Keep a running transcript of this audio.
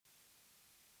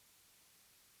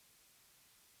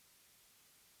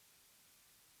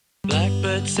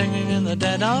birds singing in the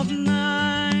dead of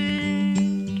night.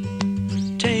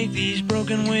 Take these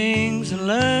broken wings and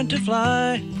learn to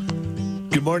fly.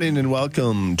 Good morning and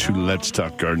welcome to Let's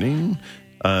Talk Gardening.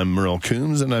 I'm Merle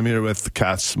Coombs and I'm here with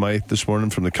Kath Smythe this morning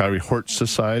from the Calgary Hort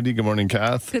Society. Good morning,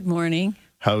 Kath. Good morning.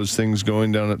 How's things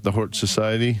going down at the Hort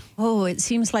Society? Oh, it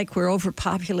seems like we're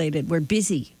overpopulated. We're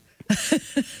busy.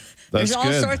 There's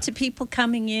all sorts of people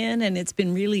coming in, and it's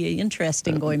been really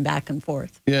interesting going back and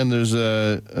forth. Yeah, and there's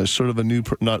a sort of a new,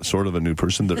 not sort of a new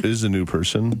person, there is a new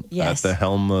person Yes. at the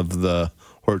helm of the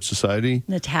Hort Society.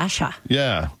 Natasha.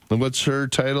 Yeah. And what's her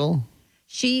title?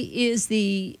 She is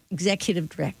the executive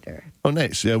director. Oh,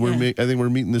 nice. Yeah, I think we're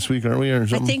meeting this week, aren't we? Or I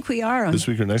something? think we are on This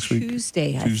week or next week?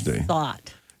 Tuesday. I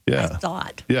thought. Yeah. I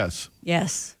thought. Yes.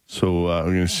 Yes. So we're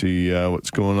going to see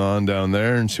what's going on down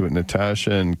there and see what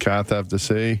Natasha and Kath have to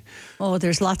say. Oh,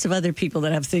 there's lots of other people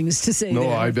that have things to say. No,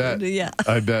 there. I bet. Yeah.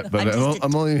 I bet. But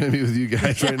I'm only going to be with you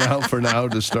guys right now for now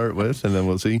to start with, and then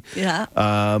we'll see.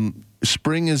 Yeah.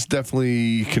 Spring is definitely,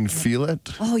 you can feel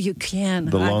it. Oh, you can.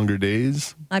 The longer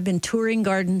days. I've been touring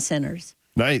garden centers.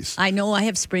 Nice. I know I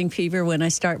have spring fever when I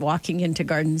start walking into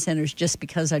garden centers just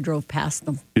because I drove past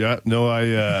them. Yeah, no,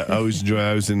 I always enjoy.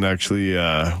 I was in actually,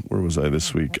 where was I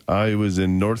this week? I was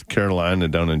in North Carolina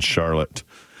down in Charlotte,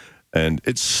 and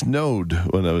it snowed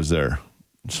when I was there.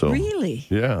 So Really?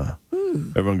 Yeah.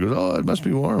 Everyone goes, oh, it must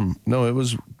be warm. No, it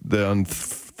was on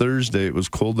Thursday. It was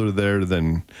colder there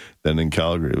than in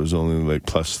Calgary. It was only like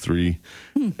 +3,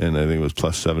 and I think it was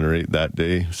 +7 or 8 that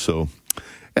day. So.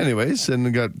 Anyways, and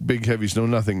it got big, heavy snow.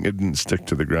 Nothing, it didn't stick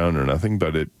to the ground or nothing,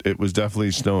 but it was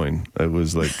definitely snowing. It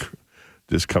was like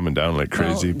just coming down like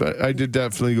crazy. But I did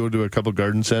definitely go to a couple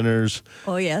garden centers.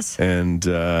 Oh, yes. And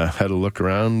had a look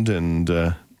around,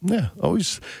 and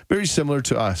always very similar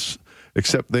to us,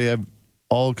 except they have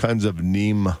all kinds of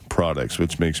neem products,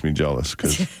 which makes me jealous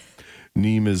because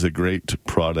neem is a great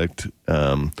product.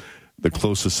 The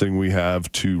closest thing we have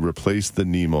to replace the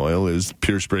neem oil is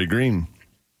Pure Spray Green,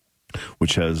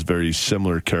 which has very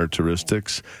similar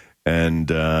characteristics, and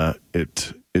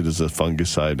it is a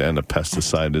fungicide and a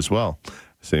pesticide as well,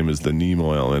 same as the neem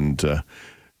oil. And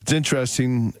it's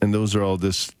interesting, and those are all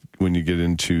just when you get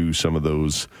into some of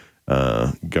those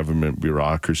government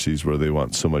bureaucracies where they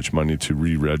want so much money to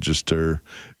re-register.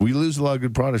 We lose a lot of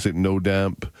good products like No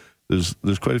Damp. There's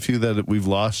quite a few that we've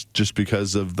lost just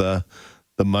because of the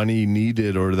money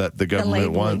needed or that the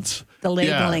government wants. The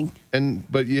labeling. Yeah.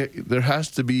 But there has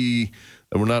to be,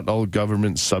 we're not all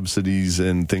government subsidies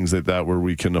and things like that where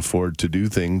we can afford to do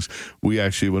things. We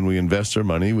actually, when we invest our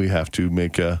money, we have to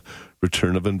make a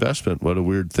return of investment. What a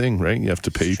weird thing, right? You have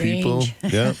to pay people.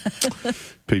 Yeah.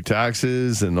 Pay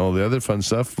taxes and all the other fun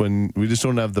stuff when we just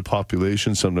don't have the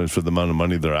population sometimes for the amount of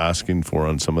money they're asking for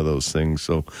on some of those things.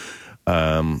 So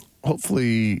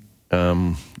hopefully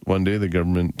one day the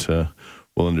government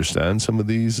will understand some of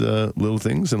these little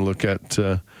things and look at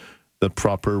the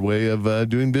proper way of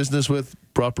doing business with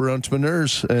proper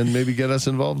entrepreneurs and maybe get us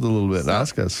involved a little bit and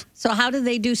ask us. So how do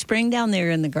they do spring down there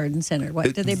in the garden center?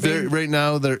 What do they bring? Right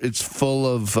now, it's full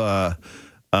of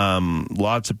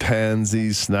lots of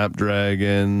pansies,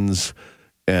 snapdragons,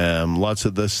 lots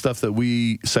of the stuff that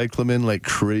we cyclamen like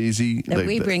crazy. That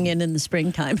we bring in the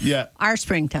springtime. Yeah. Our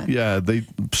springtime. Yeah,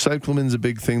 cyclamen's a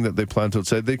big thing that they plant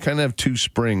outside. They kind of have two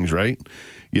springs, right?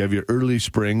 You have your early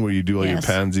spring where you do all your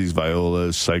pansies,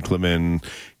 violas, cyclamen,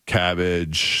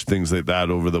 cabbage, things like that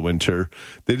over the winter.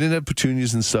 They didn't have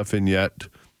petunias and stuff in yet,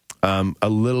 a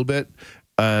little bit.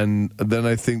 And then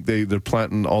I think they're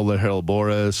planting all the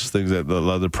Helleborus, things like the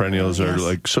other perennials are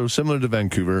like so similar to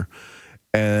Vancouver.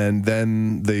 And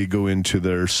then they go into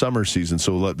their summer season.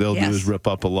 So what they'll do is rip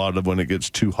up a lot of when it gets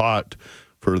too hot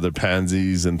for their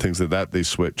pansies and things like that. They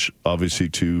switch, obviously,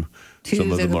 to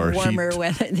some of the more warmer,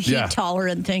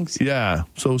 heat-tolerant things. Yeah,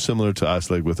 so similar to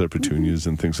us, like with our petunias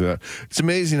and things like that. It's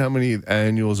amazing how many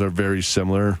annuals are very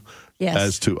similar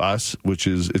as to us,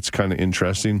 it's kind of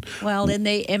interesting. Well, and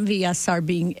they envy us our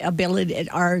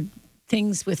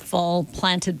things with fall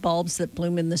planted bulbs that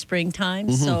bloom in the springtime.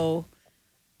 Mm-hmm. So...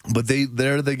 But they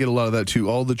get a lot of that too.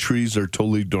 All the trees are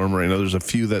totally dormant right now. There's a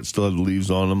few that still have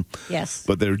leaves on them. Yes.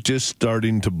 But they're just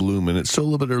starting to bloom, and it's still a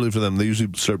little bit early for them. They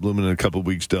usually start blooming in a couple of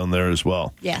weeks down there as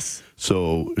well. Yes.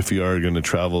 So if you are going to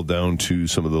travel down to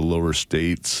some of the lower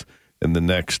states in the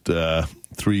next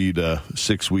 3 to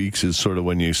 6 weeks is sort of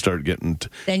when you start getting,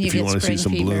 if you want to see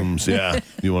some blooms,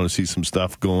 you want to see some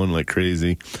stuff going like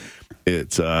crazy.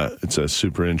 It's a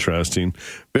super interesting,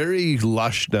 very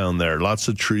lush down there. Lots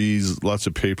of trees, lots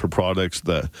of paper products.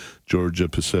 The Georgia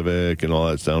Pacific and all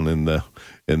that's down in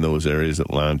those areas.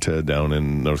 Atlanta, down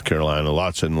in North Carolina,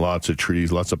 lots and lots of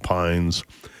trees, lots of pines.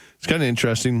 it's kind of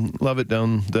interesting. Love it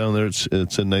down there.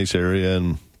 It's a nice area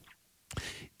and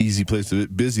easy place to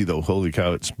be. Busy though. Holy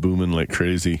cow, it's booming like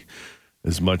crazy.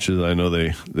 As much as I know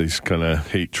they kind of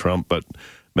hate Trump, but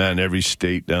man, every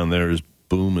state down there is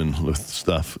booming with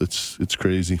stuff. It's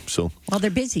crazy. So well, they're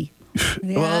busy.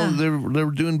 Yeah. Well, they're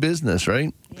doing business,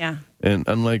 right? Yeah. And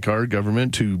unlike our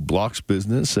government, who blocks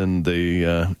business and they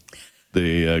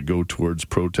go towards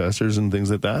protesters and things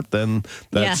like that, then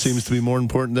that seems to be more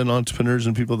important than entrepreneurs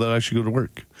and people that actually go to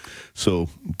work. So,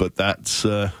 but that's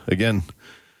again.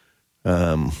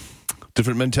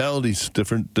 Different mentalities,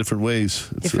 different ways.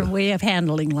 It's different way of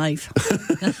handling life.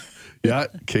 Yeah,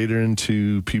 catering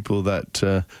to people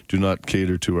that do not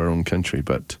cater to our own country,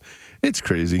 but it's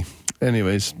crazy.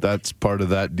 Anyways, that's part of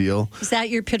that deal. Is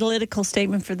that your political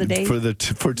statement for the day? For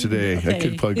today. Okay. I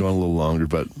could probably go on a little longer,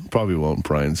 but probably won't.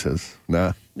 Brian says,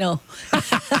 nah. No.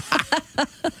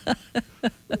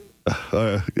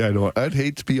 I know. I'd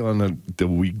hate to be on the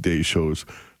weekday shows.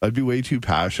 I'd be way too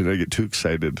passionate. I get too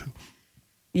excited.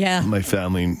 Yeah. My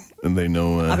family, and they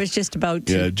know. I was just about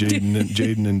to. Yeah,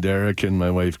 Jaden and Derek and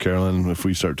my wife Carolyn, if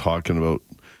we start talking about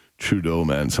Trudeau,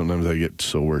 man, sometimes I get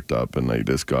so worked up and I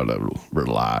just got to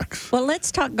relax. Well,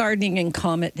 let's talk gardening and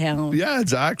calm it down. Yeah,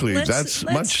 exactly.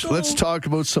 Let's talk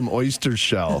about some oyster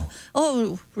shell.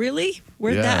 Oh, really?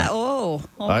 Where'd that? Oh.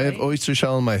 Okay. I have oyster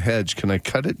shell in my hedge. Can I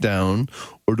cut it down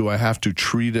or do I have to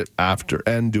treat it after?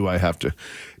 And do I have to?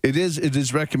 It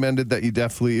is recommended that you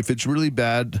definitely, if it's really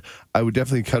bad, I would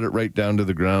definitely cut it right down to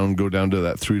the ground, go down to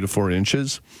that 3 to 4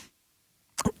 inches,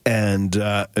 and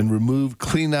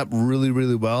clean up really,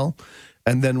 really well.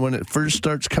 And then when it first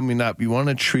starts coming up, you want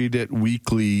to treat it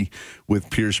weekly with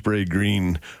Pure Spray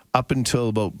Green up until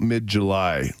about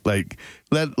mid-July. Like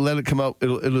let it come out.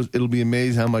 It'll be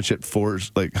amazing how much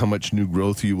how much new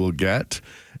growth you will get,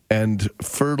 and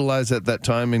fertilize at that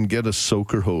time and get a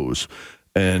soaker hose.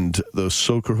 And those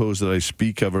soaker hoses that I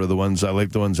speak of are the ones I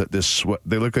like. The ones that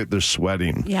they look like they're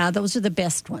sweating. Yeah, those are the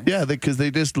best ones. Yeah, because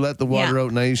they just let the water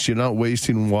out nice. You're not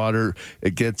wasting water.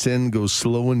 It gets in, goes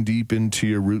slow and deep into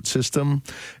your root system,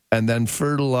 and then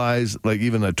fertilize like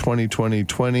even a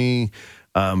 20-20-20,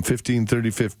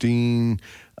 15-30-15.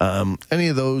 Any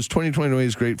of those. 20-20-20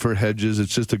 is great for hedges.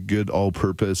 It's just a good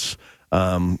all-purpose.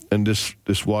 And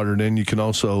just water it in. You can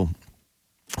also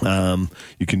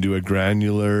you can do a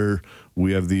granular.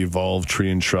 We have the Evolve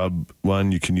Tree and Shrub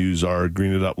one. You can use our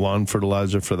Green It Up lawn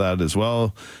fertilizer for that as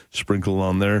well. Sprinkle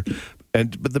on there.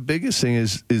 But the biggest thing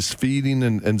is feeding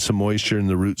and some moisture in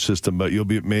the root system. But you'll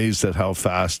be amazed at how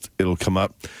fast it'll come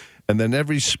up. And then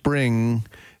every spring,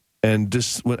 and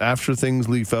just after things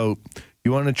leaf out,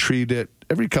 you want to treat it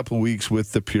every couple of weeks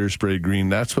with the Pure Spray Green.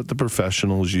 That's what the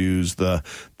professionals use. The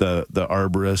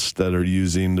arborists that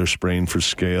are they're spraying for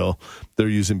scale, they're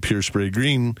using Pure Spray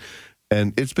Green.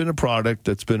 And it's been a product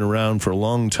that's been around for a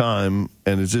long time,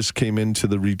 and it just came into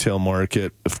the retail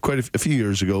market quite a few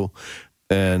years ago.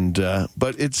 And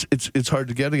but it's hard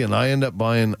to get again. I end up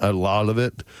buying a lot of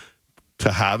it to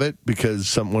have it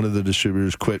because one of the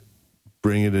distributors quit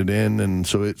bringing it in, and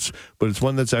so it's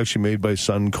one that's actually made by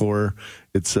Suncor.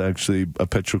 It's actually a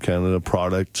Petro-Canada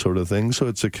product sort of thing. So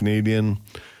it's a Canadian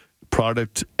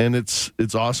product, and it's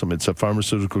awesome. It's a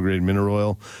pharmaceutical grade mineral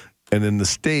oil. And in the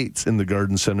States, in the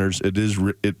garden centers, it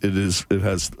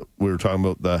has. We were talking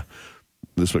about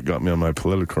this is what got me on my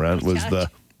political rant was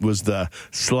the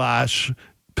slash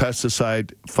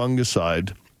pesticide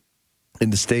fungicide. In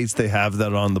the States, they have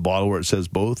that on the bottle where it says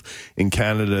both. In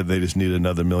Canada, they just need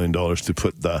another $1 million to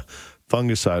put the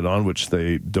fungicide on, which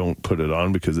they don't put it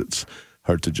on because it's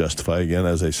hard to justify, again,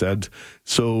 as I said.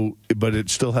 So, but it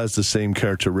still has the same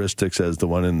characteristics as the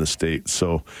one in the States.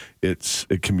 So it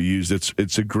can be used.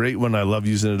 It's a great one. I love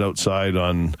using it outside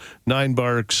on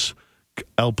 9-barks,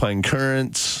 alpine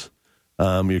currants,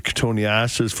 your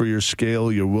cotoneaster for your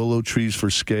scale, your willow trees for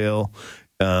scale.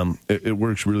 It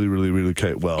works really, really, really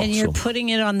quite well. And you're putting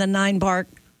it on the 9-bark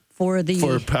for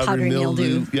powdery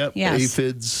mildew. Yep, yes.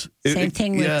 aphids. Same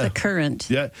thing with the currant.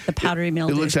 Yeah, the powdery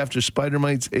mildew. It looks after spider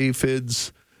mites,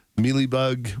 aphids,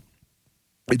 mealybug.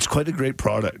 It's quite a great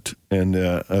product, and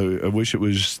I wish it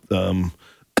was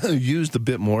used a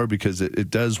bit more because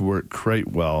it does work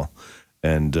quite well,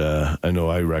 and I know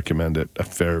I recommend it a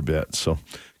fair bit. So.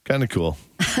 Kind of cool.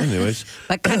 Anyways.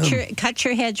 But cut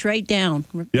your hedge right down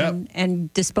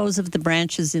and dispose of the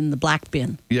branches in the black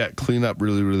bin. Yeah, clean up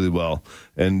really, really well.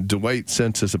 And Dwight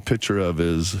sent us a picture of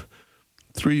his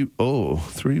 3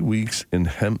 weeks in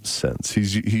hemp sense. He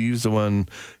used the one,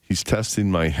 he's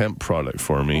testing my hemp product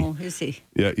for me. Oh, is he?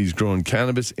 Yeah, he's growing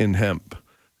cannabis in hemp.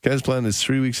 Guy's plan is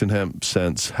 3 weeks in hemp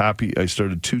sense. Happy. I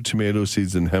started 2 tomato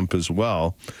seeds in hemp as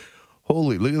well.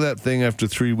 Holy, look at that thing after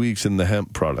 3 weeks in the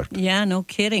hemp product. Yeah, no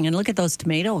kidding. And look at those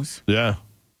tomatoes. Yeah.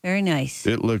 Very nice.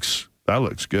 That looks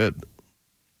good.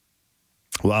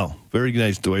 Wow. Very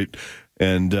nice, Dwight.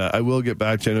 And I will get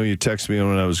back to you. I know you texted me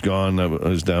when I was gone. I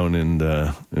was down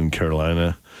in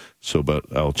Carolina. But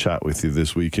I'll chat with you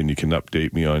this week and you can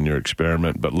update me on your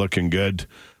experiment. But looking good.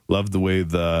 Love the way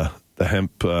the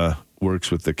hemp works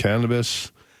with the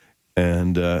cannabis.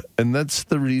 And that's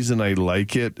the reason I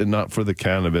like it, and not for the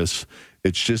cannabis.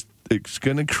 It's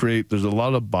going to create, there's a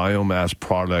lot of biomass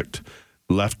product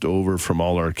left over from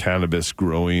all our cannabis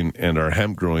growing and our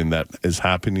hemp growing that is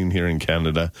happening here in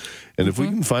Canada. And if we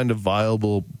can find a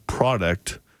viable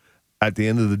product at the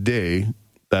end of the day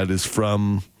that is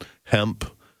from hemp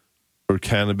or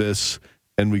cannabis,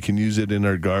 and we can use it in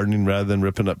our gardening rather than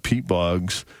ripping up peat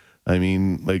bogs, I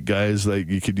mean, like guys, like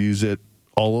you could use it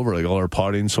all over, like all our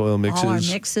potting soil mixes. All our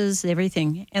mixes,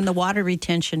 everything. And the water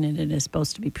retention in it is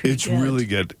supposed to be pretty good. It's really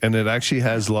good. And it actually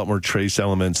has a lot more trace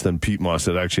elements than peat moss.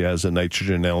 It actually has a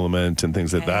nitrogen element and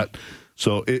things like that.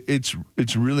 So it's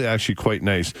really actually quite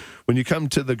nice. When you come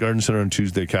to the garden center on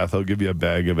Tuesday, Kath, I'll give you a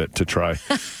bag of it to try.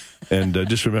 And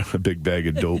just remember a big bag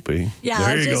of dope, eh? Yeah,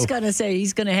 I was just going to say,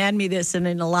 he's going to hand me this in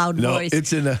a loud voice.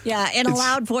 It's in a... Yeah, in a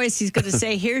loud voice, he's going to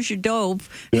say, here's your dope.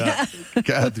 Yeah,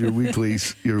 Kath, your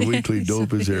weekly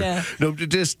dope is here. Yeah. No,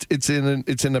 it's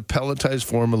in a pelletized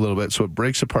form a little bit, so it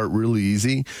breaks apart really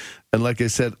easy. And like I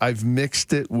said, I've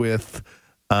mixed it with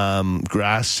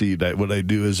grass seed. What I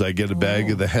do is I get a bag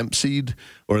of the hemp seed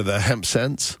or the hemp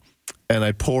scents, and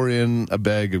I pour in a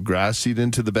bag of grass seed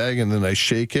into the bag, and then I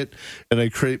shake it, and I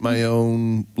create my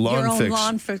own lawn fix.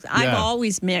 Lawn fix. Yeah. I've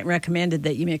always recommended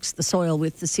that you mix the soil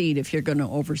with the seed if you're going to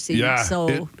overseed. Yeah,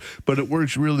 so. But it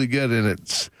works really good, and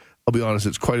I'll be honest,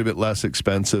 it's quite a bit less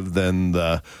expensive than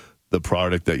the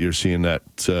product that you're seeing at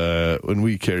when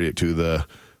we carry it to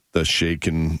the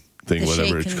shaken thing,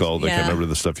 whatever it's called. Yeah. I can't remember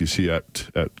the stuff you see at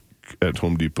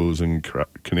Home Depots and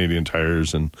Canadian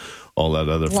Tires and all that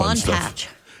other fun stuff. Lawn patch.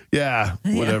 Yeah,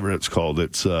 whatever it's called.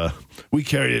 It's we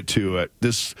carry it to it.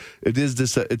 It's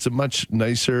a much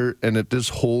nicer, and it just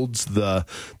holds the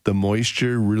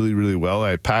moisture really, really well.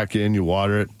 I pack in, you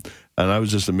water it, and I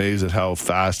was just amazed at how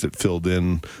fast it filled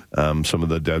in some of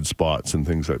the dead spots and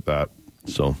things like that.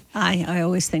 So I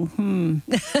always think,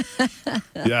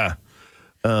 yeah.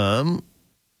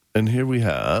 And here we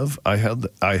have, I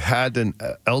had an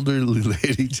elderly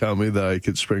lady tell me that I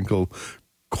could sprinkle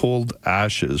cold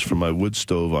ashes from my wood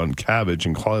stove on cabbage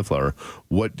and cauliflower.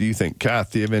 What do you think?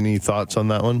 Kath, do you have any thoughts on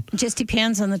that one? It just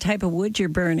depends on the type of wood you're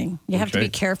burning. You have to be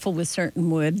careful with certain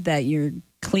wood that you're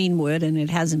clean wood and it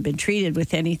hasn't been treated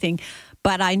with anything.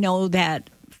 But I know that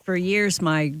for years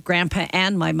my grandpa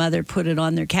and my mother put it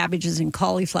on their cabbages and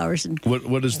cauliflowers. And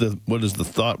what is the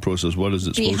thought process? What is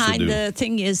it supposed to do? Behind the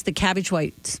thing is the cabbage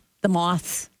whites, the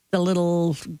moths, the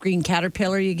little green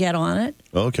caterpillar you get on it.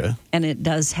 Okay. And it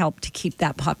does help to keep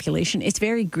that population. It's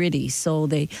very gritty, so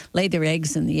they lay their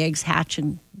eggs and the eggs hatch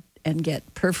and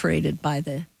get perforated by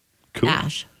the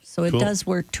ash. So it does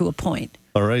work to a point.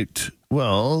 All right.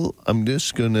 Well, I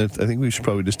think we should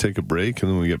probably just take a break, and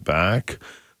then when we get back,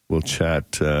 we'll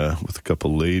chat with a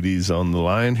couple ladies on the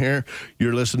line here.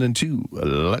 You're listening to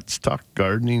Let's Talk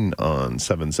Gardening on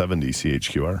 770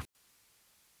 CHQR.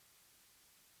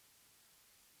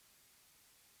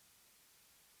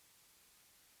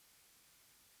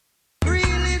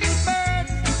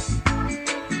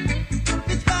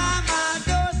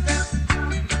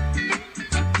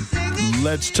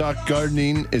 Let's Talk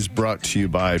Gardening is brought to you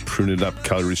by Prune It Up,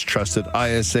 Calgary's trusted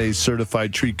ISA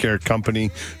certified tree care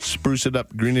company. Spruce it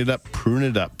up, green it up, prune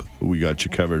it up. We got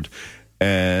you covered.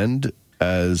 And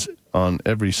as on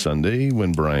every Sunday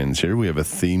when Brian's here, we have a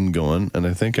theme going, and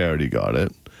I think I already got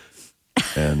it.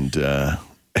 And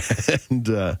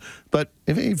but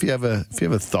if you have a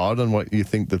thought on what you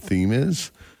think the theme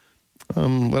is,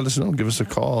 let us know. Give us a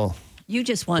call. You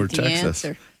just want the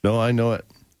answer. No, I know it.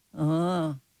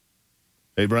 Oh.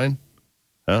 Hey, Brian?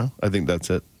 Huh? I think that's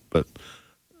it. But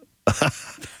I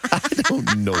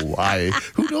don't know why.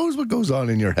 Who knows what goes on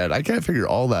in your head? I can't figure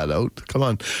all that out. Come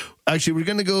on. Actually, we're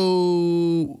going to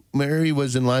go. Mary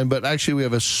was in line, but actually we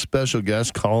have a special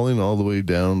guest calling all the way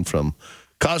down from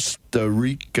Costa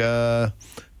Rica.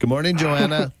 Good morning,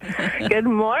 Joanna. Good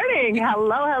morning.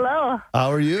 Hello.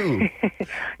 How are you?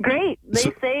 Great.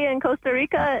 They say in Costa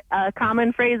Rica, a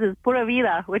common phrase is pura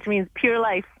vida, which means pure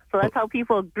life. So that's how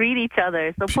people greet each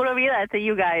other. So pura vida to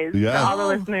you guys, Yeah. to all the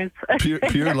listeners.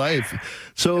 Pure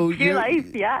life. So Pure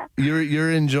life, yeah.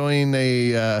 You're enjoying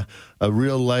a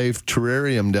real life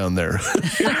terrarium down there.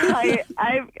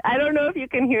 I don't know if you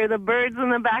can hear the birds in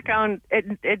the background.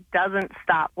 It doesn't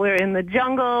stop. We're in the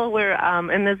jungle. We're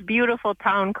in this beautiful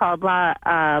town called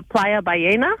Playa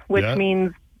Ballena, which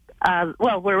means,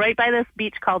 we're right by this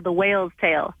beach called the Whale's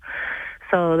Tail.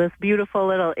 So this beautiful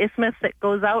little isthmus that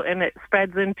goes out and it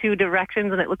spreads in two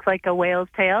directions and it looks like a whale's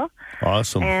tail.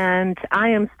 Awesome. And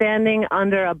I am standing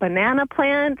under a banana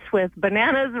plant with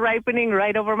bananas ripening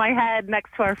right over my head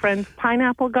next to our friend's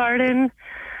pineapple garden.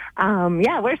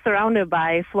 We're surrounded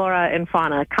by flora and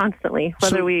fauna constantly,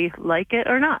 whether we like it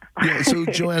or not. Yeah. So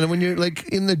Joanna, when you're like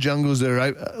in the jungles there,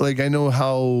 I know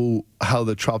how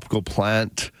the tropical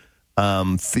plant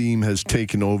theme has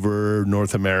taken over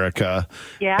North America.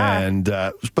 Yeah. And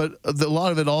but a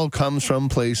lot of it all comes from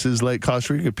places like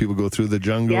Costa Rica. People go through the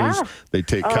jungles. Yeah. They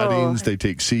take cuttings. They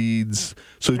take seeds.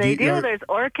 So They do. There's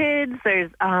orchids. There's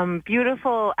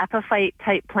beautiful epiphyte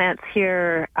type plants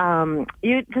here.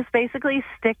 You just basically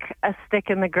stick a stick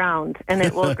in the ground and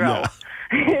it will grow.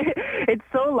 It's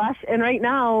so lush. And right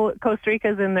now, Costa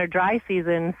Rica's in their dry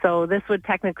season, so this would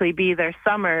technically be their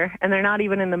summer, and they're not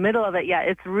even in the middle of it yet.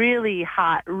 It's really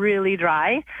hot, really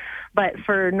dry. But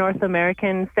for North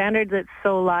American standards, it's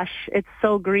so lush. It's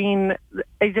so green.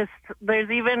 I've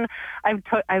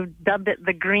dubbed it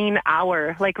the green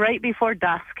hour. Like right before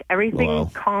dusk, everything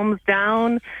calms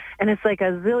down, and it's like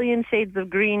a zillion shades of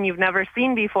green you've never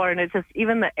seen before. And it's just,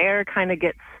 even the air kind of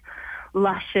gets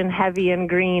lush and heavy and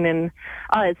green, and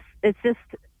it's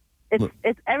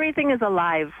everything is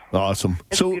alive. Awesome.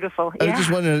 It's so beautiful. I Yeah.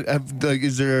 just wonder,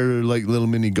 is there like little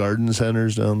mini garden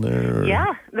centers down there? Or?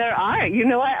 Yeah, there are. You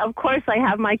know what? Of course, I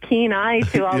have my keen eye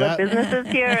to all the businesses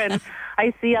here, and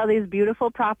I see all these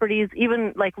beautiful properties.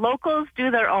 Even like locals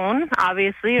do their own,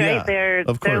 obviously, right? Yeah,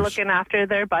 they're looking after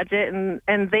their budget, and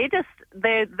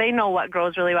they know what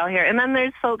grows really well here. And then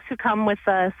there's folks who come with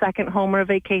a second home or a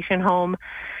vacation home.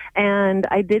 And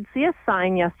I did see a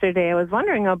sign yesterday. I was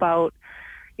wondering about,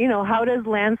 how does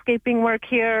landscaping work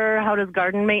here? How does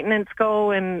garden maintenance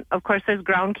go? And of course, there's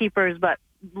groundkeepers, but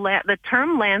the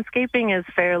term landscaping is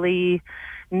fairly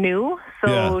new.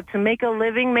 So to make a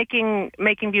living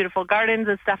making beautiful gardens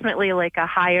is definitely like a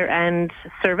higher end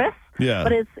service. Yeah.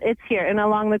 But it's here and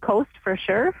along the coast for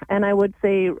sure. And I would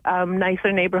say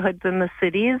nicer neighborhoods in the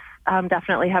cities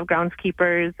definitely have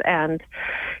groundskeepers and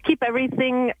keep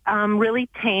everything really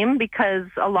tame, because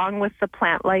along with the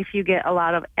plant life, you get a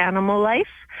lot of animal life.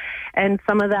 And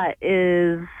some of that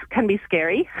can be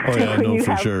scary. Oh, yeah, no,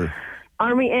 for sure.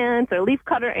 Army ants or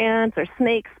leafcutter ants or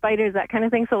snakes, spiders, that kind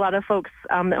of thing. So a lot of folks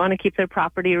that want to keep their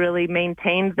property really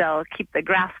maintained, they'll keep the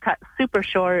grass cut super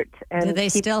short. And do they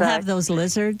still have those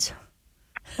lizards?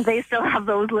 They still have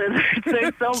those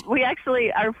lizards.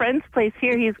 Our friend's place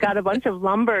here, he's got a bunch of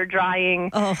lumber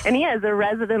drying, and he has a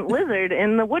resident lizard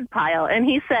in the wood pile. And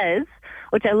he says,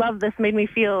 which I love, this made me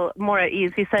feel more at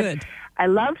ease. He said, Good. I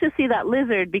love to see that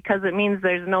lizard because it means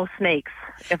there's no snakes.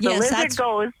 If the lizard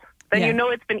goes, then you know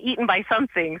it's been eaten by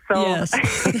something. So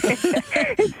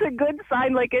it's a good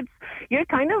sign. Like you're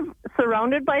kind of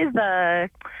surrounded by the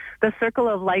circle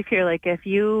of life here. Like if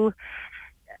you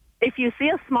see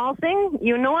a small thing,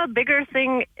 a bigger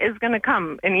thing is going to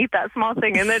come and eat that small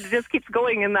thing, and it just keeps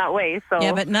going in that way. So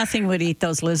yeah, but nothing would eat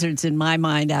those lizards in my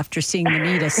mind after seeing them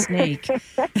eat a snake.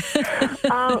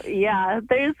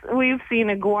 We've seen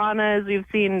iguanas, we've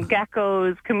seen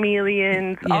geckos,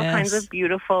 chameleons, all kinds of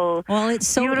beautiful. Well, it's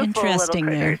so interesting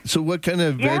there. So, what kind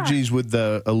of veggies would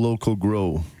a local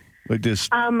grow? Like this?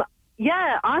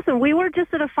 Yeah, awesome. We were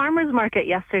just at a farmer's market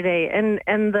yesterday, and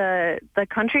the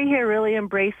country here really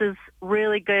embraces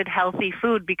really good, healthy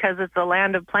food because it's a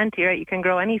land of plenty, right? You can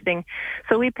grow anything.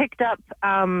 So we picked up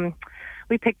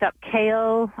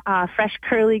kale, fresh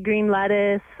curly green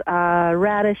lettuce,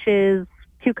 radishes,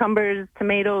 cucumbers,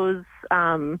 tomatoes,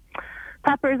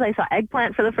 peppers. I saw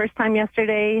eggplant for the first time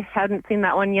yesterday. Hadn't seen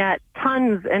that one yet.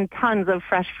 Tons and tons of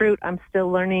fresh fruit I'm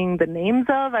still learning the names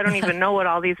of. I don't even know what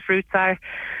all these fruits are.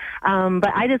 But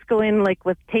I just go in like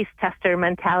with taste tester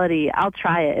mentality. I'll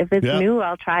try it. If it's new,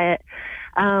 I'll try it.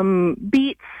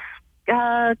 Beets,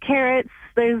 carrots,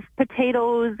 there's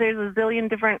potatoes, there's a zillion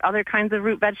different other kinds of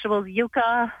root vegetables.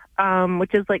 Yucca,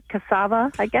 which is like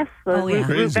cassava, I guess, root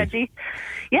veggie.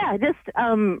 Yeah, just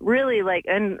really like,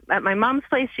 and at my mom's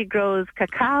place, she grows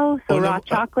cacao, raw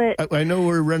chocolate. I know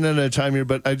we're running out of time here,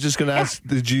 but I'm just going to ask,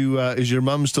 is your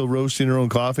mom still roasting her own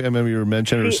coffee? I remember you were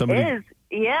mentioning or somebody. She is.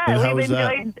 Yeah,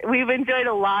 we've enjoyed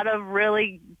a lot of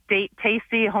really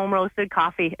tasty home roasted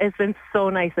coffee. It's been so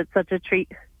nice. It's such a treat.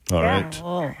 All right.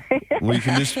 Oh. Well,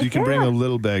 you can bring a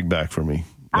little bag back for me.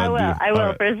 I will. That'd be- I will all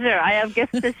right. for sure. I have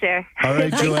gifts to share. All right,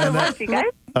 Thanks so Joanna. much, you guys.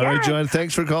 All right, Yeah. Joanna,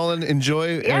 thanks for calling.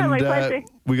 Enjoy. Yeah, my and pleasure.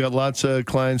 we got lots of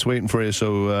clients waiting for you,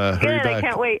 so hurry Good. back. I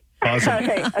can't wait. Awesome.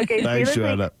 Okay. Thanks, See you this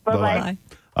Joanna. week. Bye-bye. Bye.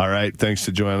 All right. Thanks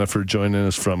to Joanna for joining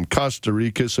us from Costa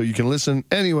Rica. So you can listen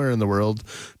anywhere in the world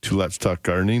to Let's Talk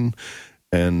Gardening.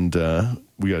 And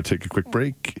we got to take a quick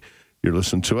break. You're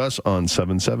listening to us on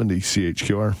 770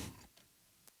 CHQR.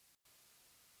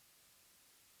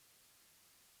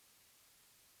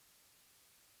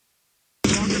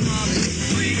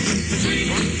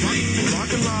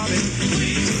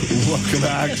 Welcome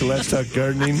back to Let's Talk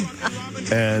Gardening.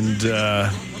 And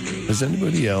has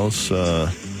anybody else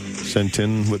sent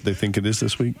in what they think it is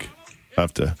this week?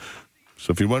 So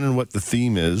if you're wondering what the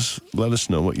theme is, let us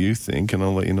know what you think, and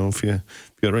I'll let you know if you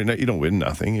got it right now. You don't win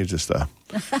nothing. You're just the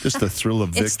thrill of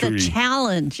victory. It's the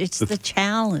challenge. It's the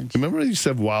challenge. Remember they used to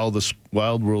have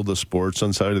Wild World of Sports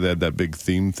on Saturday? They had that big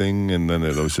theme thing, and then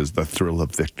it always says the thrill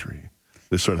of victory.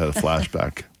 They sort of had a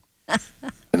flashback.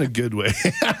 In a good way.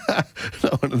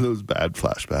 Not one of those bad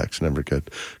flashbacks. Never good.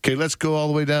 Okay, let's go all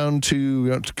the way down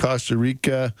to Costa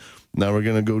Rica. Now we're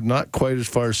going to go not quite as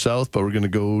far south, but we're going to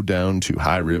go down to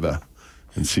High River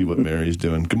and see what Mary's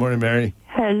doing. Good morning, Mary.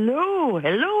 Hello.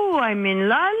 I'm in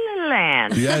La La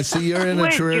Land. Yeah, I see you're in a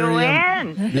With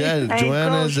terrarium. Joanne. Yeah,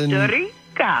 Joanna's in Costa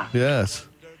Rica. Yes.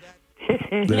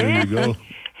 There you go.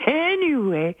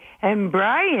 Anyway, and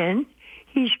Brian,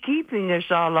 he's keeping us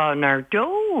all on our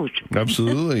toes.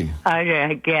 Absolutely.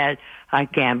 I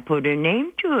can't put a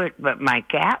name to it, but my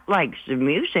cat likes the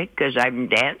music because I'm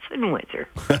dancing with her.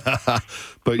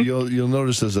 But you'll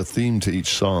notice there's a theme to each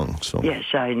song. So Yes,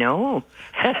 I know.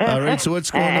 all right. So what's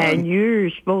going And on? you're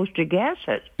supposed to guess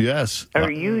it. Yes. Or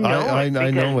you know I it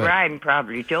because know it. Brian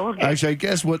probably told you. Actually, I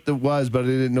guess what it was, but I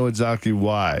didn't know exactly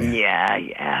why. Yeah.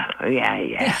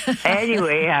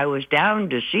 Anyway, I was down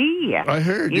to see you. I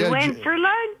heard. You Yeah, went for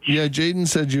lunch. Yeah, Jaden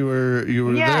said you were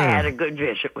Yeah, there. I had a good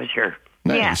visit with her.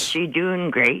 Nice. Yeah, she's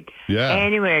doing great. Yeah.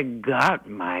 Anyway, I got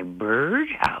my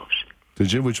birdhouse.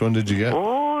 Did you? Which one did you get?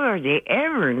 Oh, are they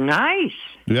ever nice?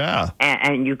 Yeah.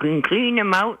 And you can clean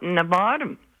them out in the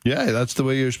bottom. Yeah, that's the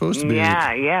way you're supposed to be.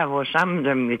 Yeah. Well, some of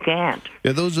them you can't.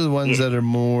 Yeah, those are the ones that are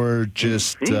more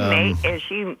just.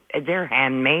 They're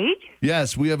handmade?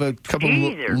 Yes, we have a couple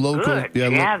Gee, they're local. good.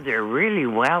 Yeah, They're really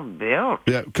well built.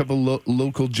 yeah, a couple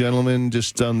local gentlemen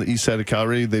just on the east side of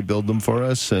Calgary. They build them for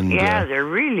us, and Yeah, they're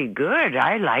really good.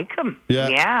 I like them.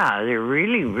 Yeah. They're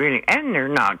really, really, and they're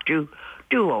not too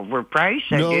overpriced.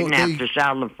 I No, didn't have to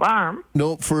sell the farm.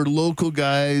 no, for local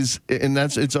guys, and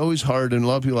it's always hard. And a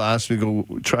lot of people ask me, "Go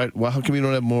try. Well, how come you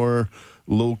don't have more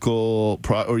local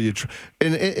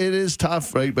and it is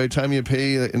tough, right? By the time you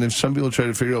pay, and if some people try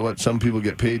to figure out what some people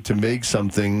get paid to make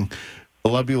something, a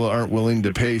lot of people aren't willing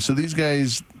to pay. So these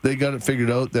guys, they got it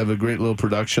figured out. They have a great little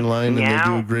production line, and they Yeah.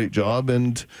 do a great job.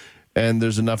 And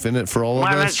there's enough in it for all of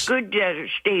Well, us. it's good that it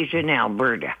stays in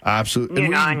Alberta. Absolutely. You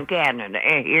know, in Canada,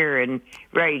 here and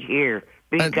right here,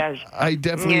 because I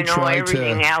definitely you know try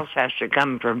everything to. else has to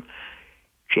come from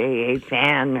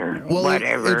J.A.Pan or Well,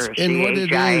 whatever, and what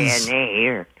it is, C.H.I.N.A.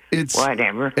 or it's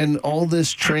whatever. and all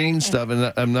this train stuff,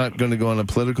 and I'm not going to go on a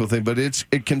political thing, but it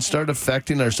can start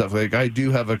affecting our stuff. Like I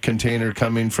do have a container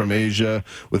coming from Asia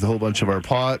with a whole bunch of our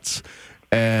pots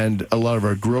and a lot of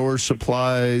our grower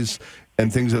supplies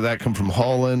and things like that come from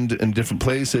Holland and different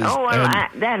places. Oh, well,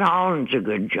 and, that Holland's a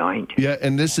good joint. yeah,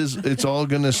 and it's all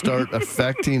going to start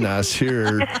affecting us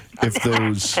here if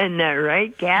those. Isn't that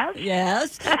right, Cass?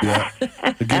 Yes. Yeah,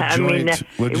 a good joint.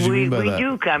 What did you mean by we that?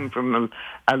 do come from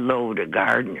a load of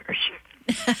gardeners.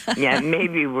 Yeah,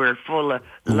 maybe we're full of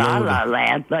La La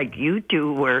Land like you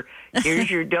two were. Here's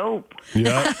your dope.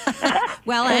 Yeah.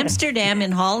 Well, Amsterdam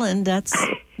in Holland, that's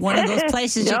one of those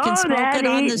places you can smoke it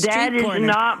on the street that corner. is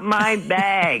not my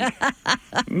bag.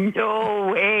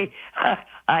 No way.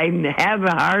 I'm having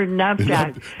a hard enough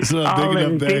time It's not a big enough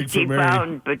hauling bag for 50 Mary.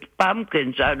 pound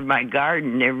pumpkins out of my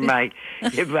garden. Never mind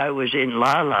if I was in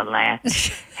La La Land.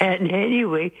 And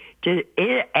anyway, to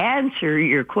answer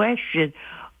your question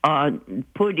on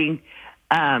putting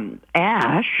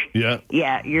ash,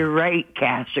 Yeah. you're right,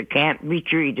 Cass. It can't be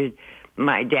treated.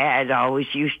 My dad always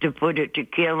used to put it to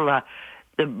kill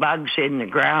the bugs in the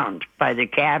ground by the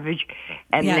cabbage,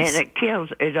 and Yes. then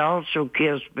it also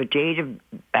kills potato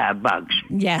bugs.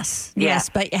 Yes, Yeah. yes,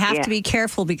 but you have Yeah. to be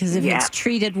careful because if Yeah. it's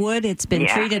treated wood, it's been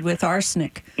Yeah. treated with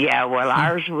arsenic. Yeah, well,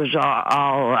 ours was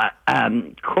all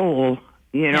coal,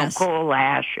 Yes. coal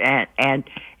ash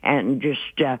and just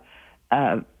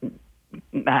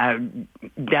done,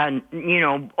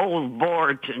 old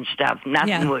boards and stuff.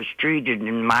 Nothing was treated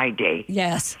in my day.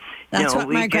 Yes. That's what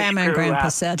we my just grandma and grew grandpa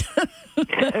up. said.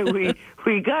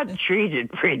 we got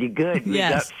treated pretty good. We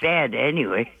Yes. got fed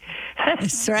anyway.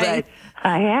 That's right. But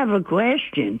I have a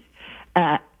question.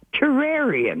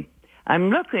 Terrarium. I'm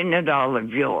looking at all of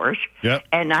yours, Yep.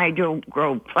 and I don't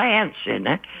grow plants in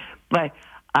it, but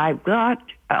I've got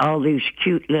all these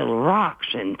cute little rocks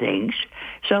and things.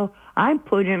 So I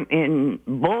put them in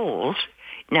bowls.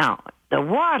 Now, the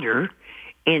water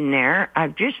in there,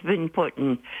 I've just been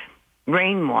putting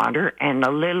rainwater and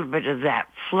a little bit of that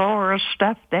flora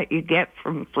stuff that you get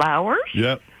from flowers.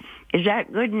 Yep. Is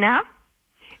that good enough?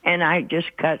 And I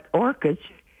just cut orchids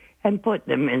and put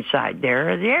them inside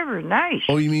there. They were nice.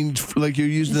 Oh, you mean like you're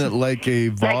using it like a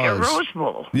vase? Like a rose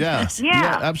bowl. Yeah.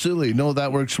 Yeah. Absolutely. No,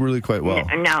 that works really quite well.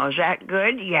 Now, is that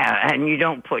good? Yeah, and you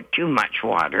don't put too much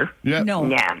water. Yeah. No.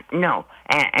 Yeah, no.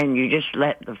 And you just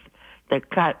let the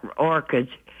cut orchids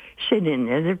sit in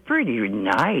there. They're pretty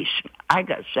nice. I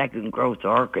got second growth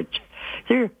orchids.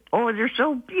 They're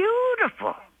so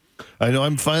beautiful. I know.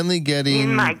 I'm finally getting.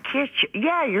 In my kitchen.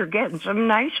 Yeah, you're getting some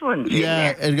nice ones in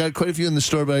Yeah, there. I got quite a few in the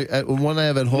store, but one I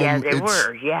have at home. Yeah, they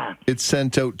were, yeah. It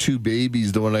sent out 2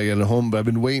 babies, the one I got at home, but I've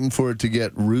been waiting for it to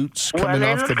get roots Well, coming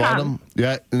off it'll the bottom. come.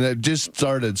 Yeah, and it just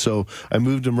started, so I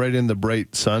moved them right in the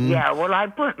bright sun. Yeah, well, I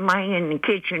put mine in the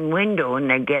kitchen window,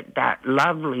 and they get that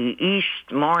lovely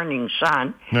east morning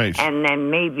sun. Nice. And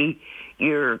then maybe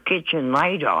your kitchen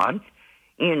light on,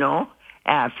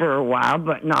 for a while,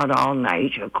 but not all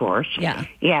night, of course. Yeah.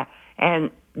 Yeah, and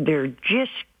they're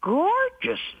just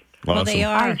gorgeous. Well, they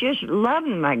Awesome. are. I just love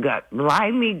them. I got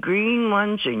limey green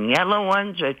ones and yellow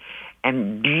ones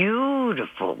and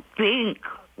beautiful pink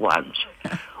ones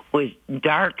with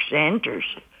dark centers.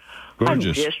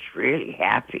 Gorgeous. I'm just really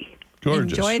happy.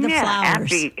 Gorgeous. Enjoy the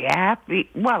flowers. Happy.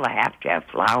 Well, I have to have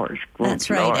flowers. Good That's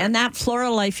right. Lord. And that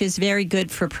floral life is very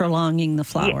good for prolonging the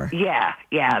flower. Yeah,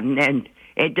 and then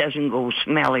it doesn't go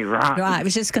smelly rotten. I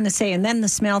was just going to say, and then the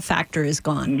smell factor is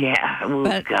gone. Yeah, oh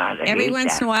But God, I every hate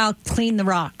once that. in a while, clean the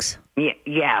rocks.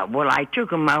 Yeah. Well, I took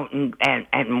them out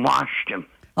and washed them.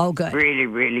 Oh, good. Really,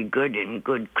 really good in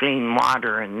good clean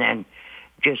water, and then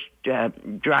just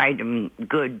dried them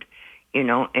good, in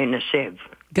a sieve.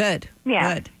 Good.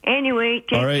 Yeah. Good. Anyway,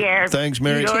 take All right. care. Thanks,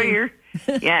 Mary. Enjoy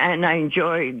yeah, and I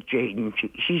enjoy Jaden.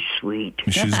 She's sweet.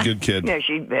 She's a good kid. Yeah,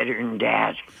 she's better than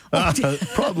Dad.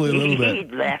 Probably a little bit.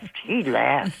 He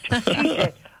left. She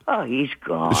said, "Oh, he's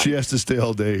gone. She has to stay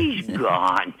all day. He's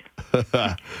gone."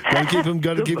 Gotta keep him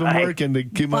Goodbye. working to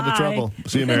keep him out of Bye. trouble.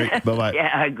 See you, Mary. Bye-bye.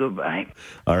 Yeah, goodbye.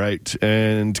 All right.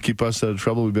 And to keep us out of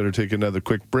trouble, we better take another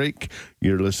quick break.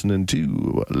 You're listening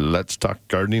to Let's Talk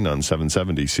Gardening on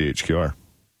 770 CHQR.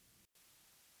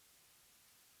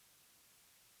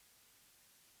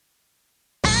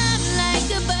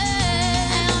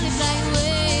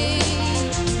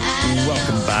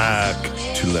 Welcome back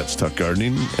to Let's Talk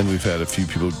Gardening, and we've had a few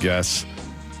people guess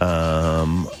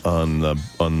on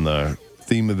the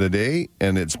theme of the day,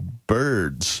 and it's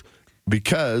birds,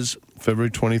 because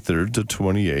February 23rd to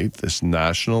 28th is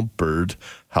National Bird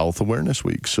Health Awareness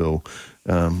Week. So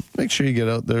make sure you get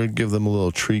out there, give them a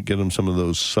little treat, get them some of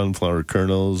those sunflower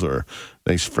kernels or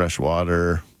nice fresh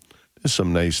water, just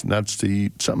some nice nuts to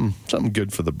eat, something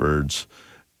good for the birds,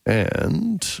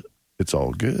 and it's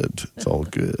all good. It's all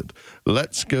good.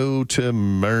 Let's go to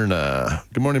Myrna.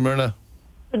 Good morning, Myrna.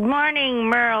 Good morning,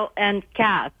 Merle and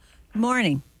Kath.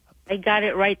 Morning. I got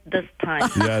it right this time.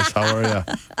 Yes, how are you?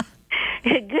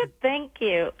 Good, thank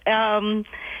you. My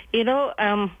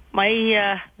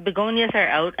begonias are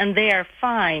out, and they are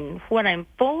fine. What I'm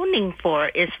phoning for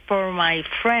is for my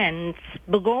friend's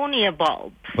begonia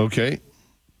bulbs. Okay.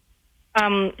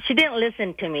 She didn't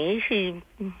listen to me. She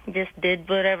just did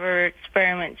whatever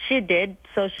experiment she did.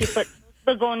 So she put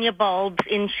begonia bulbs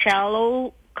in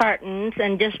shallow cartons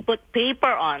and just put paper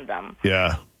on them.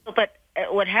 Yeah. But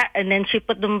and then she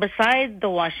put them beside the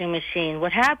washing machine.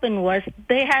 What happened was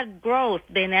they had growth.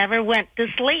 They never went to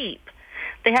sleep.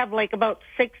 They have like about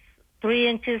 3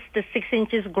 inches to 6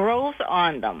 inches growth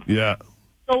on them. Yeah.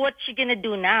 So what's she gonna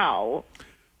do now?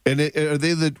 And are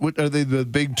they the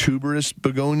big tuberous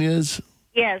begonias?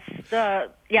 Yes,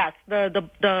 the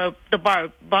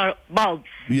bulbs.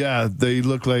 Yeah, they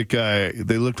look like a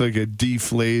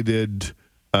deflated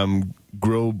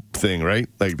grow thing, right?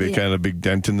 Like they kind of big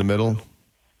dent in the middle.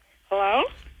 Hello?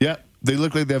 Yeah, they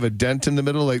look like they have a dent in the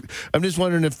middle. Like I'm just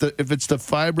wondering if it's the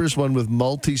fibrous one with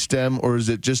multi-stem, or is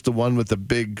it just the one with the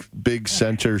big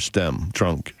center stem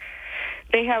trunk?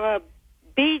 They have a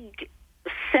big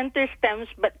center stems,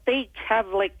 but they have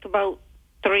like about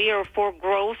 3 or 4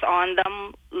 growths on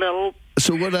them, little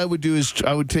So what I would do is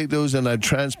I would take those and I'd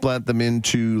transplant them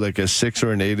into like a 6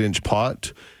 or an 8-inch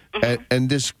pot. And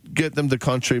just get them to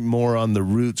concentrate more on the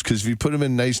roots, because if you put them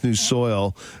in nice new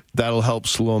soil, that'll help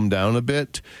slow them down a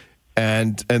bit.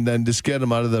 And then just get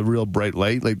them out of the real bright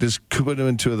light. Like just put them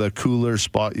into the cooler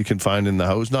spot you can find in the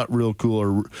house. Not real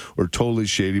cool or totally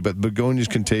shady, but begonias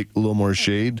can take a little more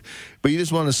shade. But you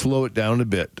just want to slow it down a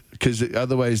bit, because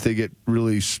otherwise they get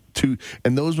really too.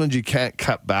 And those ones you can't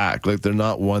cut back. Like they're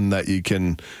not one that you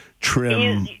can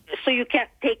trim. So you can't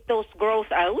take those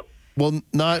growth out? Well,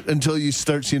 not until you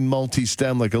start seeing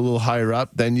multi-stem, like a little higher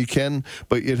up, then you can.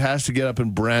 But it has to get up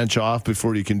and branch off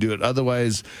before you can do it.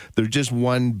 Otherwise, they're just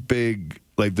one big,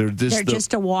 like they're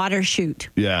just a water shoot.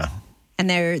 Yeah. And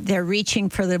they're reaching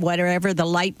for the whatever the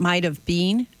light might have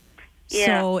been.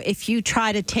 Yeah. So if you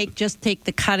try to take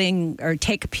the cutting or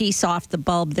take a piece off the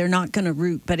bulb, they're not going to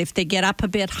root. But if they get up a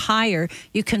bit higher,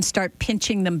 you can start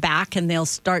pinching them back and they'll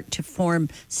start to form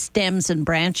stems and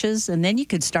branches. And then you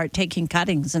could start taking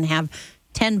cuttings and have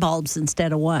 10 bulbs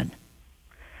instead of 1.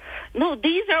 No,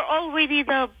 these are already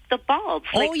the bulbs.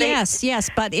 Yes.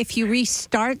 But if you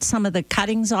restart some of the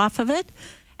cuttings off of it,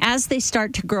 as they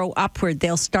start to grow upward,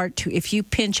 they'll start to, if you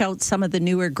pinch out some of the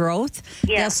newer growth,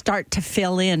 they'll start to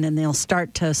fill in and they'll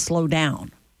start to slow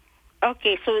down.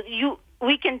 Okay, so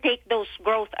we can take those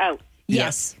growth out.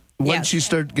 Yes. Once you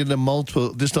start getting a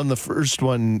multiple, just on the first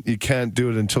one, you can't do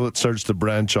it until it starts to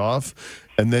branch off,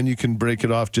 and then you can break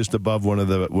it off just above one of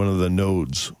the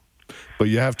nodes. But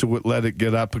you have to let it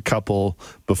get up a couple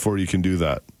before you can do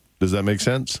that. Does that make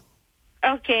sense?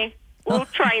 Okay. We'll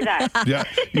try that. Yeah,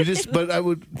 but I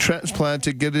would transplant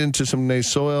it, get it into some nice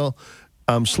soil,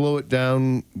 slow it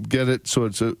down, get it so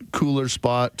it's a cooler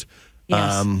spot,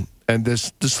 and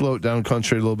just slow it down,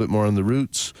 concentrate a little bit more on the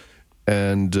roots,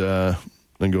 and go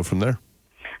from there.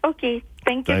 Okay,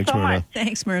 thank you so much.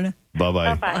 Thanks, Myrna.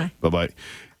 Bye-bye. Bye-bye. Bye-bye.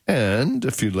 And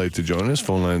if you'd like to join us,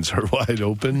 phone lines are wide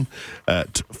open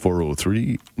at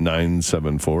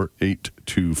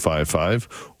 403-974-8255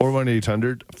 or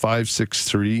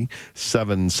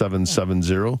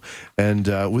 1-800-563-7770. And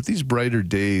with these brighter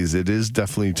days, it is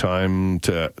definitely time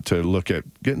to look at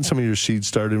getting some of your seeds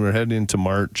started. We're heading into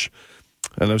March.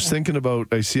 And I was thinking about,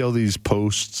 I see all these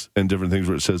posts and different things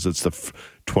where it says it's the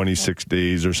 26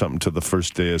 days or something to the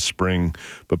first day of spring.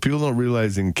 But people don't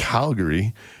realize in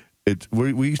Calgary,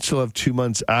 we still have 2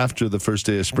 months after the first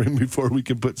day of spring before we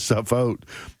can put stuff out,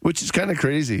 which is kind of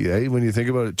crazy, eh? When you think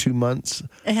about it, 2 months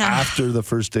after the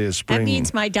first day of spring. That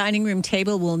means my dining room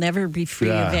table will never be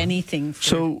free of anything.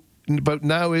 But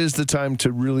now is the time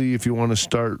to really, if you want to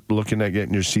start looking at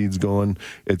getting your seeds going,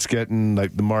 it's getting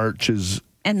like the March is.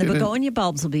 And the begonia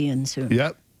bulbs will be in soon.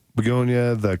 Yep.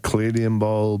 Begonia, the caladium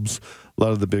bulbs, a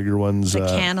lot of the bigger ones. The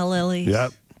canna lilies.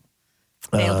 Yep.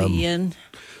 They'll be in.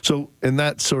 So, and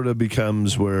that sort of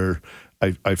becomes where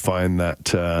I find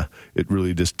that it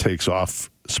really just takes off.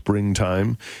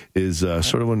 Springtime is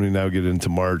sort of when we now get into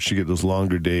March. You get those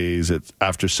longer days. It's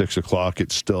after 6 o'clock.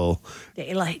 It's still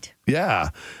daylight. Yeah.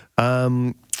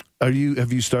 Have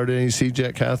you started any seeds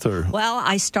yet, Kath? Or? Well,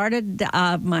 I started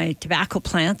my tobacco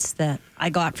plants that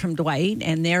I got from Dwight,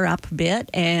 and they're up a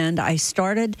bit. And I'm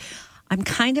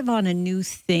kind of on a new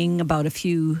thing about a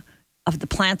few of the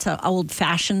plants,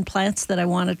 old-fashioned plants that I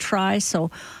want to try. So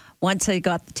once I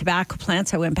got the tobacco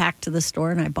plants, I went back to the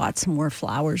store and I bought some more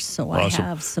flowers. So awesome. I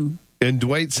have some. And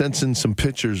Dwight sent in some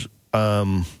pictures.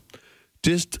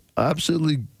 Just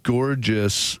absolutely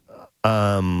gorgeous.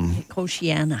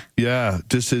 Kochiana. Yeah,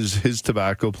 this is his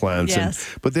tobacco plants.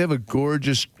 Yes. But they have a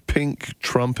gorgeous pink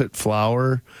trumpet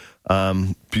flower.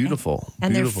 Beautiful.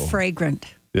 And beautiful. They're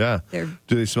fragrant. Yeah. Do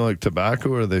they smell like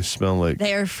tobacco or they smell like...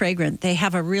 They're fragrant. They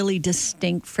have a really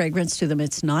distinct fragrance to them.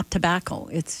 It's not tobacco.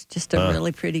 It's just a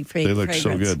really pretty fragrance. They look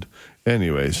so good.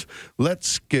 Anyways,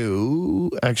 let's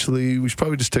go. Actually, we should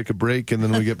probably just take a break, and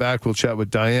then when we get back, we'll chat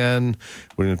with Diane.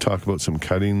 We're going to talk about some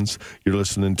cuttings. You're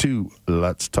listening to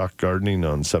Let's Talk Gardening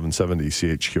on 770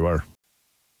 CHQR.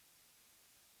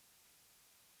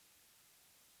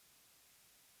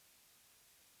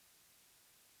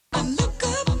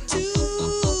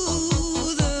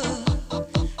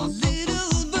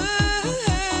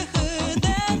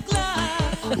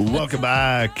 Welcome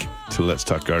back to Let's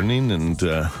Talk Gardening, and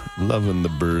loving the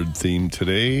bird theme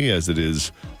today, as it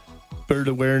is Bird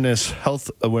Awareness,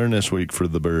 Health Awareness Week for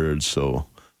the birds. So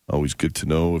always good to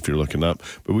know if you're looking up.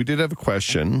 But we did have a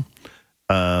question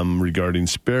regarding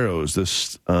sparrows.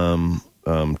 This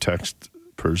text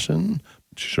person,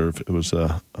 not sure if it was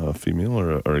a female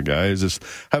or a guy, is just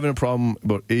having a problem.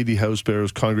 About 80 house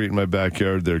sparrows congregate in my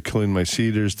backyard. They're killing my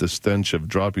cedars. The stench of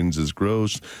droppings is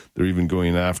gross. They're even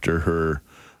going after her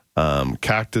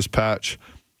cactus patch.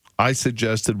 I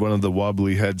suggested one of the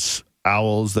wobbly heads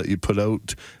owls that you put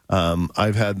out.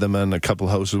 I've had them in a couple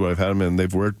houses where I've had them and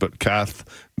they've worked. But Kath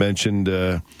mentioned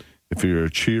if you're a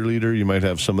cheerleader, you might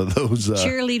have some of those.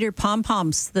 Cheerleader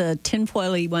pom-poms, the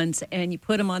tinfoily ones, and you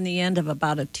put them on the end of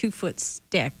about a 2-foot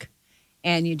stick,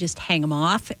 and you just hang them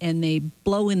off, and they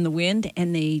blow in the wind,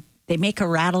 and they make a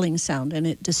rattling sound, and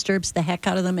it disturbs the heck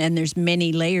out of them, and there's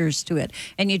many layers to it.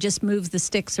 And you just move the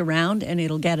sticks around, and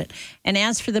it'll get it. And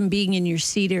as for them being in your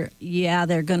cedar, yeah,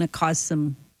 they're going to cause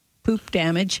some poop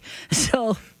damage.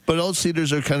 So... But all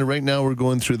cedars are kind of right now. We're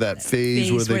going through that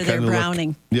phase where they kind of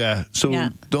browning. Yeah. So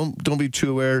don't be too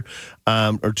aware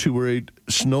or too worried.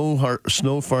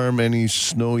 Snow farm any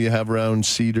snow you have around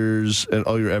cedars and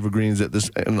all your evergreens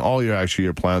and all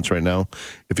your plants right now.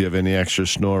 If you have any extra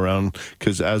snow around,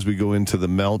 because as we go into the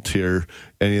melt here,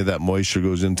 any of that moisture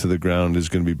goes into the ground is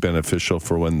going to be beneficial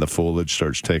for when the foliage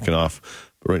starts taking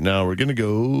off. But right now we're going to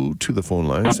go to the phone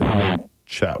lines and we'll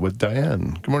chat with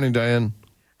Diane. Good morning, Diane.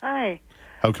 Hi.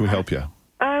 How can we help you?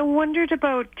 I wondered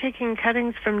about taking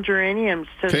cuttings from geraniums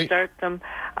to start them.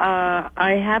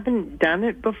 I haven't done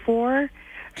it before,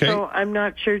 so I'm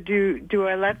not sure. Do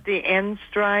I let the ends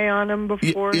dry on them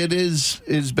before? It is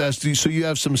best. So you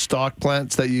have some stock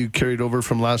plants that you carried over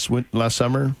from last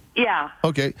summer? Yeah.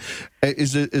 Okay.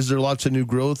 Is there lots of new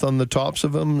growth on the tops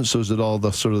of them? So is it all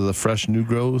the sort of the fresh new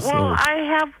growth? Well,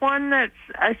 I have one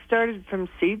I started from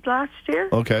seed last year.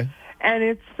 Okay. And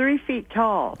it's 3 feet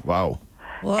tall. Wow.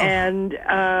 Whoa. And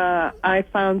I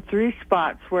found 3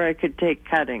 spots where I could take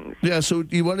cuttings. Yeah, so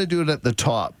you want to do it at the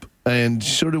top, and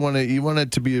you want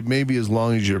it to be maybe as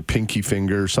long as your pinky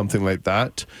finger or something like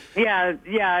that. Yeah,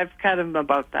 I've cut them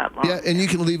about that long. Yeah, and you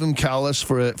can leave them callus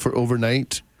for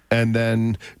overnight, and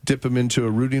then dip them into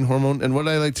a rooting hormone. And what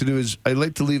I like to do is I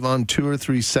like to leave on 2 or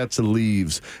 3 sets of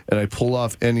leaves, and I pull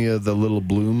off any of the little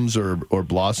blooms or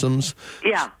blossoms.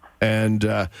 Yeah. And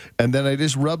then I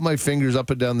just rub my fingers up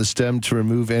and down the stem to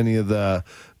remove any of the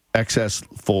excess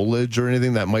foliage or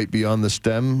anything that might be on the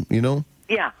stem, you know?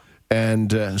 Yeah.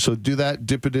 And so do that,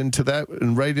 dip it into that,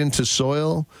 and right into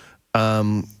soil.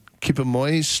 Keep it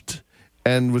moist,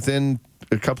 and within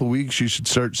a couple of weeks, you should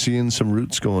start seeing some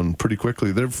roots going pretty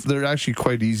quickly. They're actually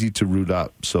quite easy to root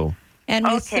up, so... And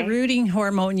with the rooting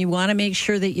hormone, you want to make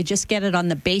sure that you just get it on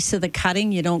the base of the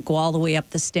cutting. You don't go all the way up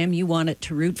the stem. You want it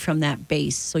to root from that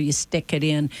base, so you stick it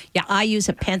in. Yeah, I use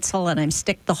a pencil, and I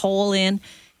stick the hole in.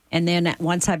 And then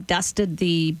once I've dusted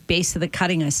the base of the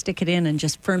cutting, I stick it in and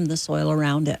just firm the soil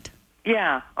around it.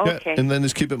 Yeah, okay. Yeah, and then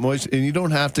just keep it moist. And you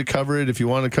don't have to cover it. If you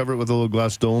want to cover it with a little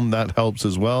glass dome, that helps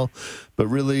as well. But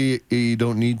really, you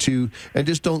don't need to. And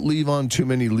just don't leave on too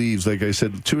many leaves. Like I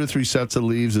said, 2 or 3 sets of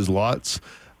leaves is lots.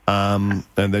 And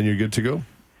then you're good to go.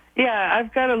 Yeah,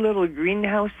 I've got a little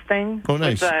greenhouse thing. Oh,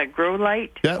 nice. With a grow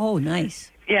light. Yeah. Oh, nice.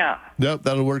 Yeah. Yep,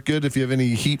 that'll work good. If you have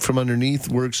any heat from underneath,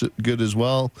 works good as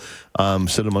well.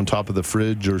 Set them on top of the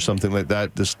fridge or something like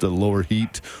that, just to lower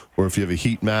heat. Or if you have a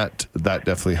heat mat, that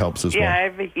definitely helps as well. Yeah, I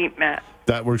have a heat mat.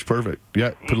 That works perfect. Yeah,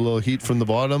 put a little heat from the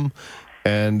bottom.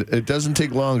 And it doesn't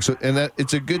take long. So,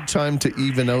 it's a good time to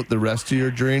even out the rest of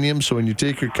your geranium. So when you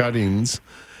take your cuttings...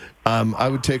 I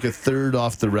would take a third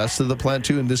off the rest of the plant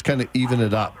too, and just kind of even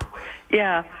it up.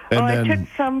 Yeah. And I took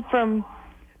some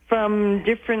from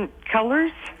different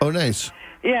colors. Oh, nice.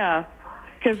 Yeah,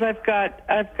 because I've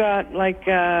got like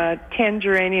 10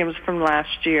 geraniums from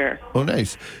last year. Oh,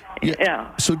 nice.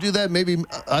 Yeah. So do that. Maybe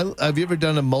have you ever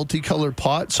done a multicolored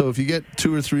pot? So if you get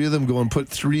 2 or 3 of them, go and put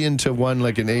 3 into one,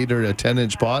 like an 8 or a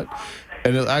 10-inch pot,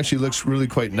 and it actually looks really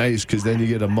quite nice because then you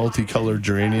get a multicolored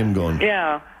geranium going.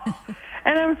 Yeah.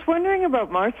 And I was wondering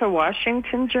about Martha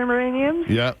Washington geraniums.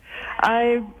 Yeah.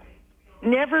 I've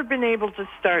never been able to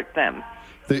start them.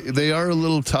 They are a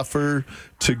little tougher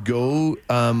to go.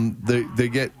 They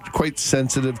get quite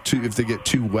sensitive to if they get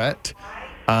too wet,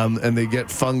 and they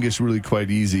get fungus really quite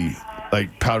easy,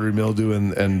 like powdery mildew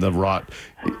and the rot.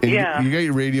 And yeah. You got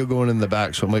your radio going in the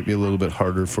back, so it might be a little bit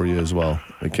harder for you as well.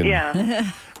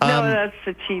 Yeah. No, that's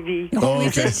the TV. Oh,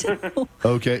 okay.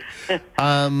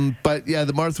 Okay. But yeah,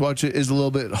 the Martha Washington is a little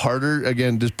bit harder.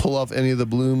 Again, just pull off any of the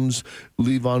blooms,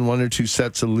 leave on 1 or 2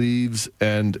 sets of leaves,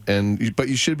 but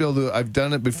you should be able to. I've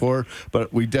done it before,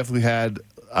 but we definitely had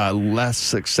a less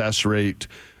success rate.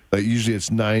 Like usually it's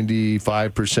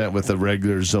 95% with a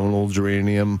regular zonal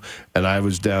geranium, and I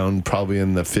was down probably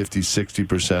in the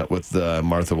 50-60% with the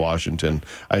Martha Washington.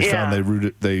 I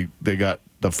found they got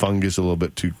the fungus a little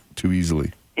bit too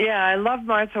easily. Yeah, I love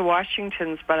Martha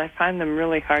Washingtons, but I find them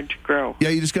really hard to grow.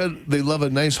 Yeah, they love a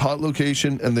nice hot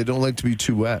location, and they don't like to be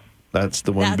too wet. That's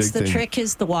the one big thing. That's the trick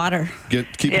is the water.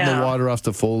 Keeping the water off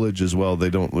the foliage as well. They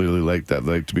don't really like that.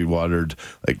 They like to be watered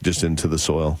like just into the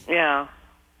soil. Yeah.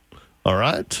 All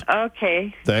right.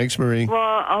 Okay. Thanks, Marie. Well,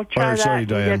 I'll try that. Sorry,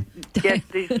 Diane. Get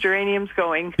these geraniums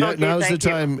going. Yeah, okay, now's the thank you.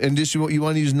 time. And just you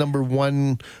want to use number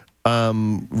 1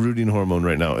 rooting hormone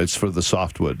right now. It's for the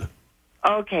softwood.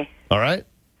 Okay. All right?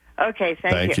 Okay,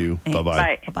 Thank you.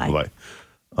 Bye-bye. Bye. Bye-bye.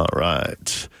 All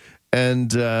right.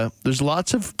 And there's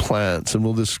lots of plants, and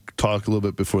we'll just talk a little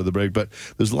bit before the break, but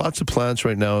there's lots of plants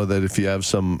right now that if you have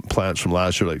some plants from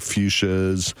last year, like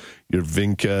fuchsias, your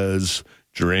vincas,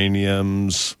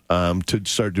 geraniums, to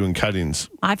start doing cuttings.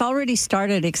 I've already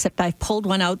started, except I pulled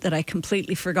one out that I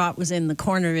completely forgot was in the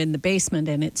corner in the basement,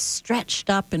 and it's stretched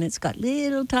up, and it's got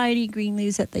little tiny green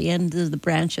leaves at the end of the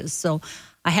branches. So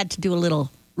I had to do a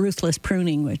little ruthless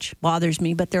pruning, which bothers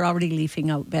me, but they're already leafing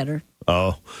out better.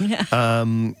 Oh. Yeah.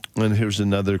 And here's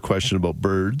another question about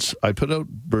birds. I put out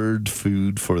bird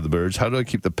food for the birds. How do I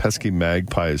keep the pesky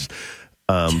magpies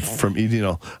from eating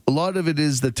all? A lot of it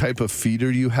is the type of feeder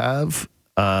you have.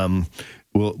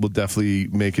 Will definitely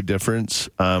make a difference.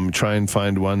 Try and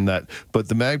find one but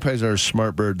the magpies are a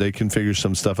smart bird. They can figure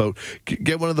some stuff out.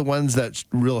 Get one of the ones that's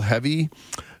real heavy,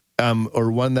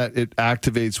 or one that it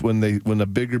activates when a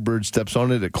bigger bird steps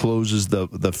on it. It closes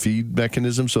the feed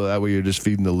mechanism, so that way you're just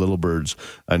feeding the little birds.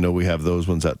 I know we have those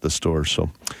ones at the store.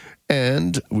 So,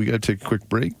 and we got to take a quick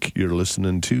break. You're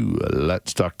listening to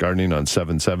Let's Talk Gardening on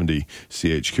 770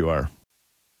 CHQR.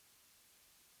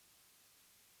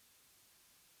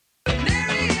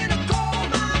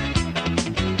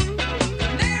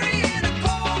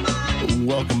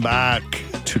 Welcome back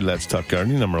to Let's Talk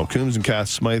Gardening. I'm Earl Coombs, and Kath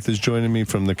Smythe is joining me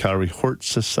from the Calgary Hort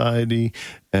Society.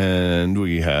 And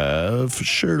we have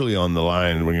Shirley on the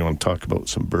line, and we're going to talk about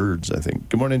some birds, I think.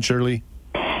 Good morning, Shirley.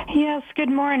 Yes, good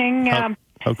morning. How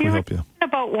can we help you? Talking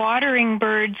about watering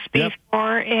birds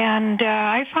before, and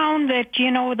I found that,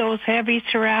 those heavy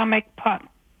ceramic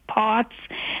pots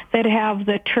that have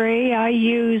the tray, I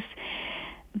use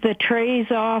the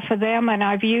trays off of them, and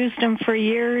I've used them for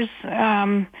years.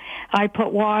 I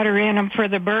put water in them for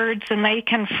the birds, and they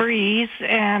can freeze.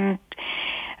 And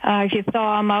if you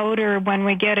thaw them out, or when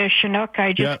we get a Chinook,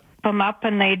 I just put them up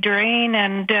and they drain,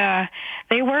 and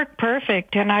they work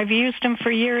perfect. And I've used them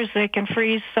for years. They can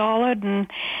freeze solid, and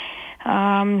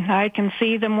I can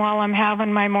see them while I'm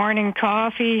having my morning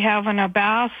coffee, having a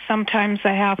bath. Sometimes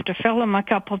I have to fill them a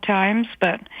couple times,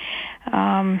 but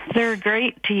they're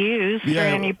great to use for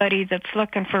anybody that's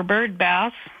looking for bird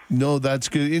baths. No, that's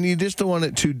good. And you just don't want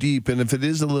it too deep. And if it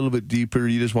is a little bit deeper,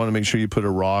 you just want to make sure you put a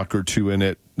rock or two in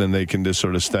it. Then they can just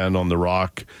sort of stand on the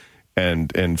rock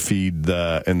and feed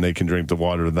and they can drink the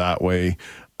water that way.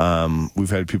 We've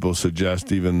had people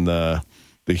suggest even the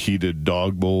heated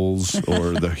dog bowls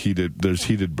or there's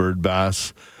heated bird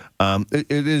baths.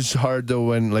 It is hard though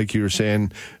when, like you were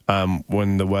saying,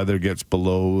 when the weather gets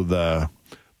below the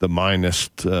minus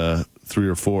 3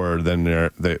 or 4, then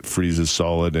it freezes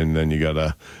solid, and then you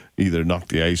gotta either knock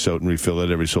the ice out and refill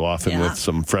it every so often with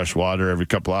some fresh water every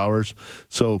couple hours.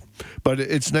 So, but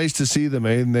it's nice to see them,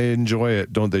 and they enjoy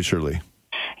it, don't they, Shirley?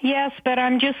 Yes, but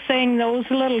I'm just saying those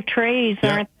little trays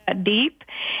aren't that deep,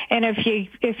 and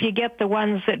if you get the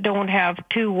ones that don't have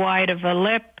too wide of a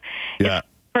lip, it's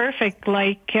perfect.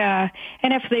 And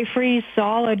if they freeze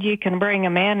solid, you can bring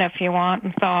them in if you want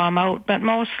and thaw them out. But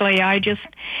mostly, I just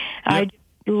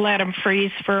let them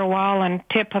freeze for a while and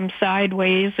tip them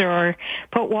sideways, or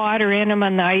put water in them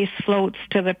and the ice floats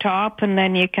to the top, and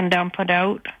then you can dump it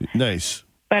out. Nice.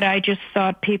 But I just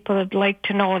thought people would like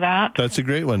to know that. That's a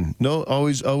great one. No,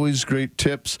 always great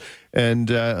tips. And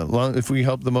if we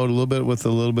help them out a little bit with a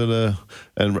little bit of,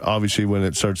 and obviously when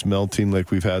it starts melting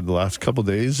like we've had the last couple of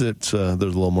days, it's there's a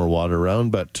little more water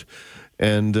around. But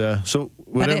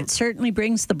it certainly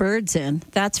brings the birds in.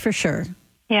 That's for sure.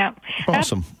 Yeah.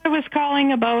 Awesome. That's what I was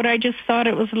calling about. I just thought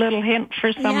it was a little hint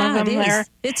for some of them there.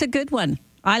 It's a good one.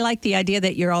 I like the idea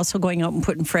that you're also going out and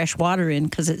putting fresh water in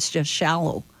because it's just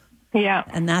shallow. Yeah.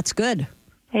 And that's good.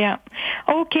 Yeah.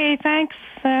 Okay, thanks,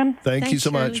 Sam. Thank you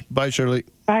so much. Bye, Shirley.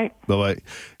 Bye. Bye-bye.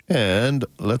 And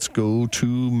let's go to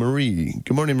Marie.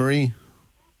 Good morning, Marie.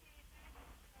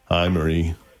 Hi,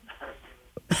 Marie.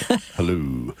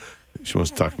 Hello. She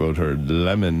wants to talk about her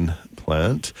lemon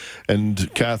plant.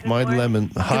 And Kath, my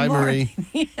lemon. Hi, Marie.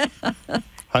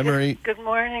 Hi, Marie. Good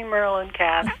morning, Merle and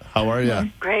Kath. How are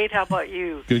you? Great. How about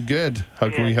you? Good. How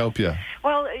can we help you?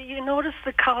 Well, you notice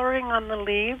the coloring on the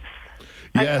leaves?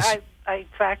 Yes. I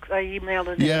emailed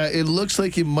it. Yeah, it looks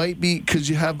like it might be because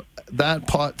you have that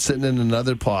pot sitting in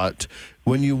another pot.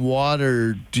 When you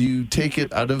water, do you take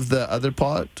it out of the other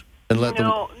pot and let them?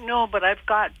 No, but I've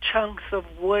got chunks of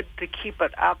wood to keep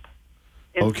it up.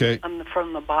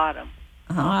 From the bottom.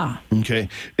 Ah. Okay.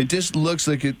 It just looks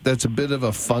like that's a bit of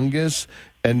a fungus,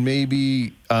 and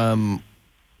maybe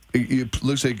it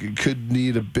looks like it could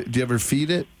need a bit. Do you ever feed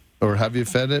it, or have you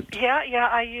fed it? Yeah,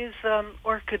 I use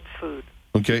orchid food.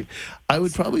 Okay. I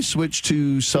would probably switch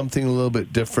to something a little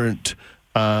bit different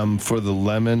for the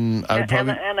lemon. I would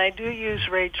probably... and I do use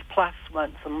Rage Plus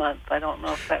once a month. I don't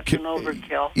know if that's an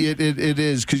overkill. It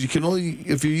is, because you can only,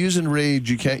 if you're using Rage,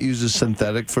 you can't use a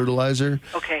synthetic fertilizer.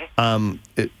 Okay.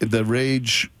 The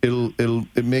Rage,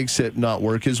 it makes it not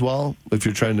work as well if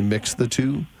you're trying to mix the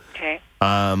two. Okay.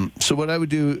 So what I would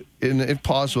do, if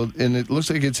possible, and it looks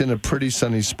like it's in a pretty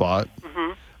sunny spot,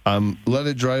 let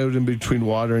it dry out in between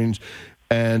waterings,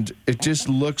 and it just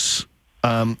looks,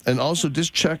 and also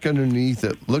just check underneath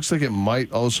it. Looks like it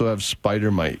might also have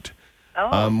spider mite.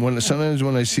 Oh. Sometimes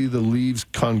when I see the leaves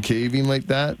concaving like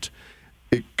that,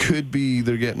 it could be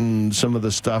they're getting some of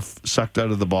the stuff sucked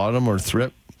out of the bottom or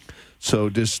thrip. So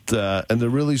just, and they're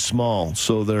really small,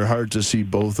 so they're hard to see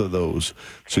both of those.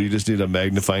 So you just need a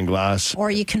magnifying glass.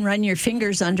 Or you can run your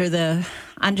fingers under the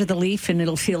leaf and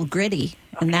it'll feel gritty.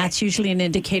 Okay. And that's usually an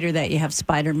indicator that you have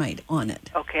spider mite on it.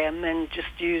 Okay, and then just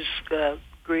use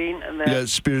green and then... Yeah,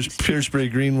 Pure Spray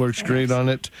Green works great on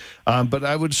it. But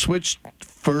I would switch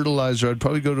fertilizer. I'd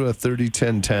probably go to a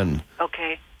 30-10-10.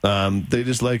 Okay. They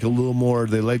just like a little more,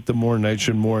 they like the more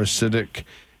nitrogen, more acidic.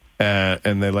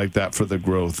 And they like that for the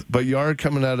growth. But you are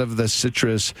coming out of the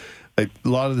citrus. Like, a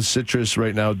lot of the citrus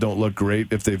right now don't look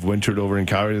great if they've wintered over in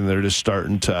Calgary, and they're just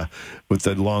starting to, with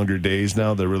the longer days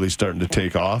now, they're really starting to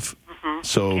take off.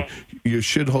 So you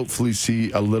should hopefully see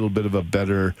a little bit of a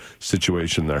better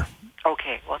situation there.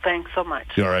 Okay. Well, thanks so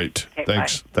much. All right. Okay,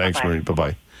 thanks. Bye. Thanks, Bye-bye. Marie.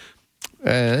 Bye-bye.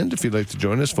 And if you'd like to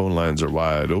join us, phone lines are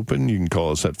wide open. You can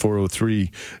call us at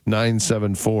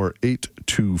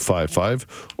 403-974-8255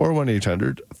 or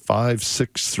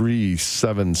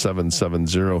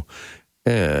 1-800-563-7770.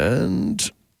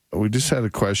 And we just had a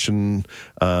question.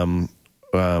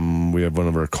 We have one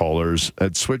of our callers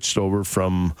had switched over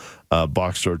from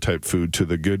box store type food to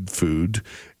the good food.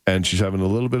 And she's having a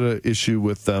little bit of issue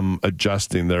with them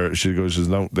adjusting there. She goes,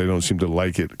 no, they don't seem to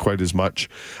like it quite as much.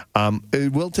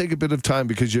 It will take a bit of time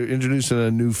because you're introducing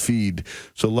a new feed.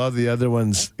 So a lot of the other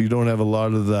ones, you don't have a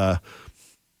lot of the,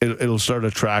 it'll start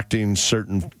attracting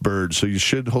certain birds. So you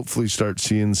should hopefully start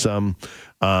seeing some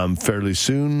fairly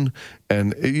soon.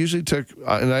 And it usually took,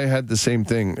 and I had the same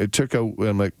thing. It took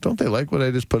I'm like, don't they like what I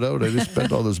just put out? I just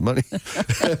spent all this money.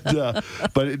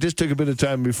 But it just took a bit of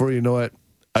time before you know it.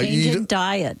 Changing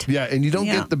diet. Yeah, and you don't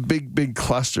get the big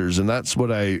clusters, and that's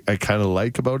what I kind of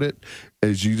like about it,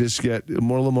 is you just get a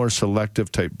little more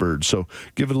selective type birds. So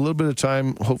give it a little bit of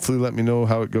time. Hopefully let me know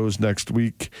how it goes next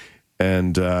week,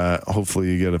 and hopefully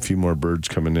you get a few more birds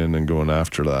coming in and going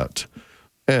after that.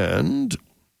 And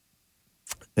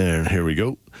here we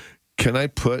go. Can I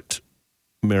put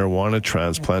marijuana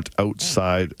transplant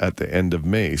outside at the end of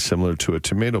May, similar to a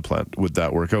tomato plant? Would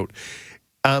that work out?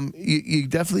 You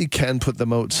definitely can put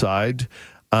them outside.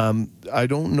 I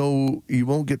don't know. You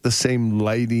won't get the same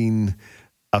lighting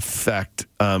effect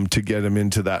to get them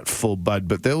into that full bud,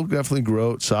 but they'll definitely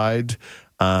grow outside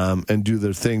and do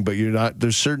their thing. But you're not.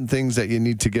 There's certain things that you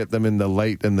need to get them in the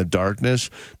light and the darkness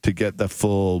to get the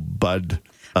full bud.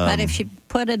 But if you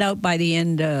put it out by the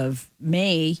end of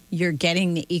May, you're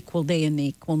getting the equal day and the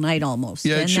equal night almost.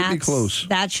 Yeah, and it should be close.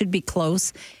 That should be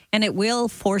close. And it will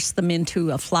force them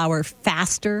into a flower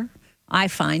faster, I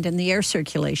find, and the air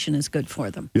circulation is good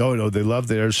for them. Oh, no, they love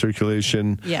the air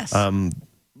circulation. Yes.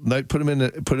 Like put them in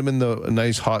the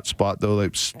nice hot spot, though.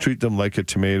 Like treat them like a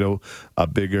tomato, a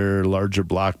bigger, larger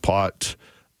black pot,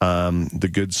 the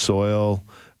good soil.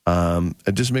 And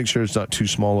just make sure it's not too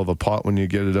small of a pot when you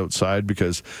get it outside,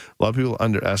 because a lot of people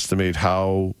underestimate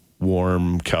how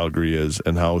warm Calgary is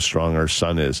and how strong our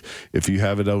sun is. If you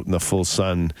have it out in the full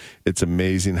sun, it's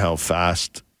amazing how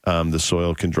fast the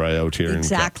soil can dry out here.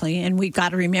 Exactly. And we've got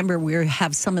to remember we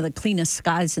have some of the cleanest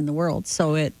skies in the world.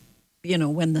 So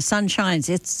when the sun shines,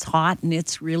 it's hot and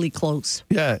it's really close.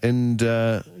 Yeah. And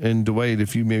Dwight,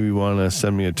 if you maybe want to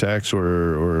send me a text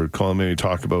or call and maybe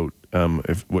talk about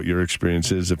what your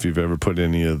experience is, if you've ever put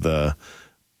any of the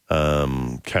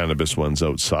cannabis ones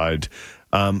outside.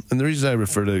 And the reason I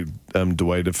refer to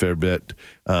Dwight a fair bit,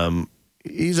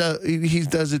 he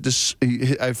does it.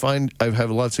 I find I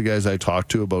have lots of guys I talk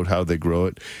to about how they grow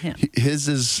it. Yeah. He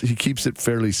keeps it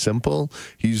fairly simple.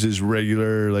 He uses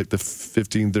regular, like the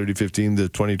 15-30-15, the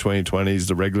 20-20-20s,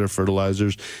 the regular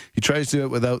fertilizers. He tries to do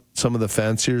it without some of the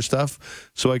fancier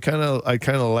stuff. So I kind of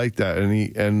like that.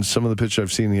 And some of the pictures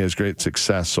I've seen, he has great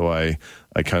success. So I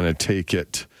kind of take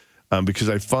it because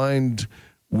I find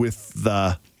with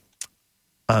the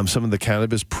some of the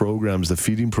cannabis programs, the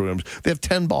feeding programs, they have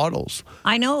 10 bottles.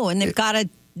 I know, and they've got to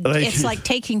it's like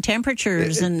taking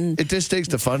temperatures it just takes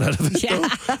the fun out of it. Yeah.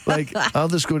 Though. Like, I'll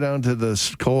just go down to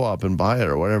the co-op and buy it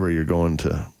or whatever you're going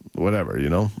to, whatever,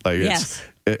 like yes.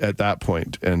 It's at that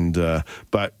point. And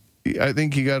but I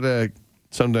think you gotta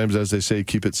sometimes, as they say,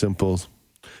 keep it simple,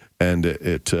 and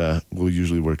it will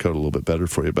usually work out a little bit better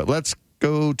for you. But let's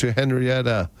go to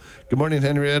Henrietta. Good morning,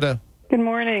 Henrietta. Good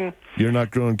morning. You're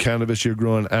not growing cannabis, you're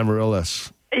growing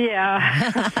amaryllis.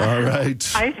 Yeah. All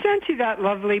right. I sent you that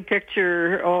lovely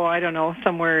picture, I don't know,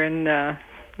 somewhere in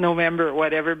November or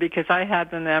whatever, because I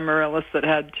had an amaryllis that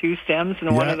had 2 stems,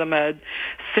 and one of them had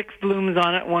 6 blooms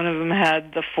on it, one of them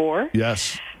had the 4.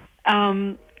 Yes.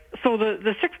 So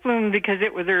the 6 bloom, because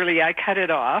it was early, I cut it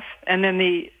off, and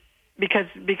then because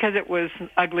it was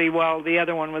ugly while the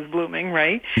other one was blooming,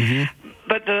 right? Mm-hmm.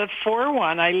 But the 4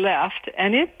 one I left,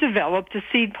 and it developed a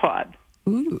seed pod.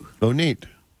 Ooh. Oh, neat.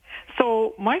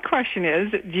 So my question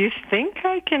is, do you think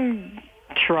I can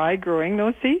try growing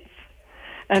those seeds?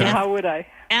 And how would I?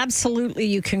 Absolutely,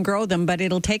 you can grow them, but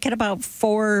it'll take it about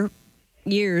 4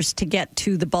 years to get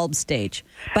to the bulb stage.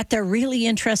 But they're really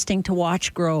interesting to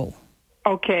watch grow.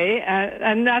 Okay,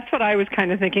 and that's what I was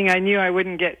kind of thinking. I knew I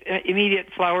wouldn't get immediate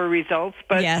flower results,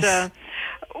 but yes.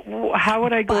 How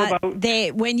would I go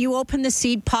about? When you open the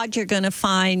seed pod, you're going to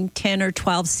find 10 or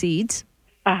 12 seeds.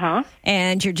 Uh-huh.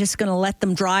 And you're just going to let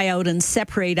them dry out and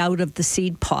separate out of the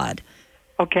seed pod.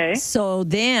 Okay. So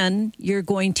then you're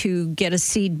going to get a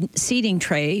seeding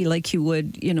tray like you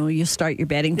would, you start your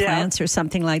bedding plants or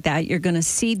something like that. You're going to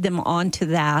seed them onto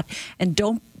that, and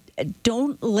don't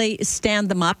stand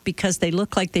them up because they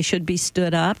look like they should be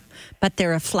stood up, but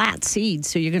they're a flat seed.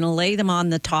 So you're going to lay them on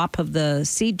the top of the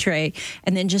seed tray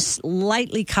and then just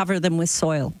lightly cover them with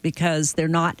soil because they're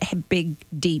not a big,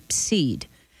 deep seed.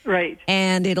 Right.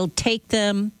 And it'll take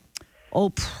them,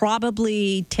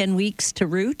 probably 10 weeks to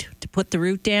put the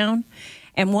root down.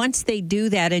 And once they do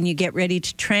that and you get ready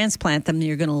to transplant them,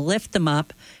 you're going to lift them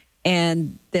up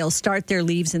and they'll start their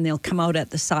leaves and they'll come out at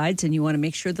the sides. And you want to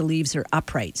make sure the leaves are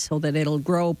upright so that it'll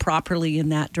grow properly in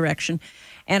that direction.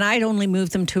 And I'd only move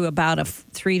them to about a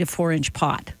 3 to 4 inch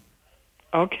pot.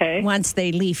 Okay. Once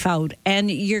they leaf out.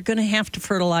 And you're going to have to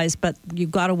fertilize, but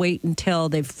you've got to wait until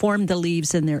they've formed the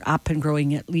leaves and they're up and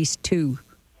growing at least 2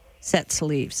 sets of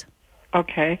leaves.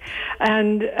 Okay.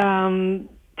 And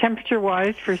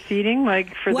temperature-wise for seeding,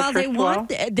 like for the first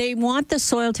they want the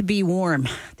soil to be warm.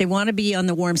 They want to be on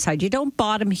the warm side. You don't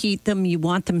bottom heat them. You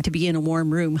want them to be in a warm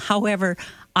room. However,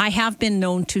 I have been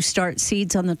known to start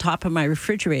seeds on the top of my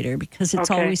refrigerator because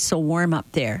it's always so warm up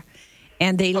there.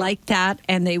 And they like that,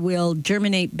 and they will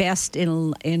germinate best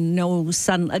in no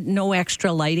sun, no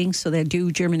extra lighting, so they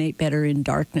do germinate better in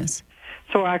darkness.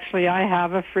 So actually, I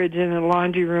have a fridge in a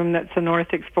laundry room that's a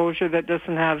north exposure that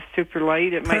doesn't have super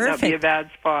light. It might not be a bad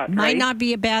spot, right? Might not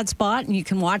be a bad spot, and you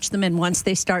can watch them, and once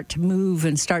they start to move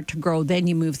and start to grow, then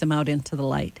you move them out into the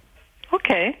light.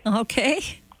 Okay. Okay.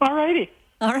 All righty.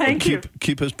 All right. Thank you.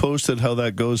 Keep us posted how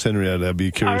that goes, Henrietta. I'd be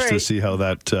curious to see how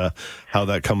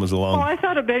that comes along. Oh, I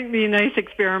thought it would be a nice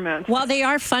experiment. Well, they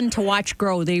are fun to watch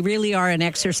grow. They really are an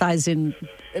exercise in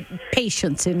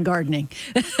patience in gardening.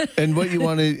 And what you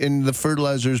want to, in the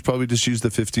fertilizers, probably just use the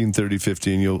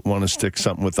 15-30-50, and you'll want to stick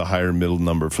something with the higher middle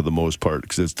number for the most part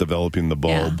because it's developing the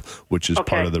bulb, which is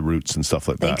part of the roots and stuff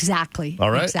like that. Exactly.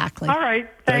 All right? Exactly. All right.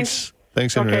 Thanks.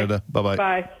 Thanks, Henrietta. Okay. Bye-bye.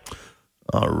 Bye.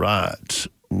 All right.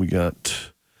 We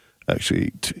got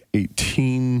actually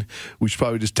 8:18. We should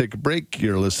probably just take a break.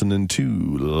 You're listening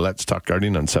to Let's Talk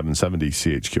Gardening on 770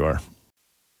 CHQR.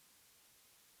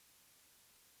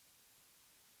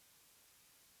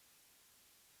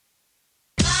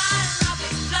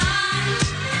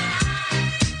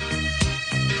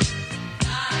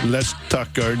 Let's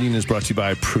Talk Gardening is brought to you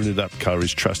by Prune It Up,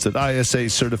 Calgary's trusted ISA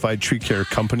certified tree care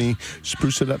company.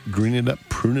 Spruce it up, green it up,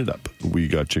 prune it up. We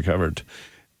got you covered.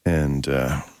 And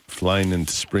flying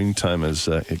into springtime as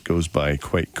it goes by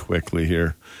quite quickly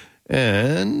here.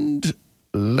 And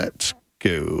let's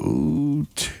go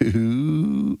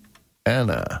to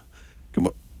Anna.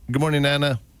 Good morning,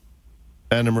 Anna.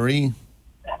 Anna Marie.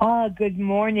 Good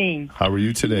morning. How are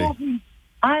you today?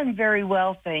 I'm very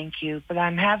well, thank you, but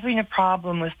I'm having a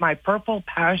problem with my purple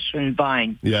passion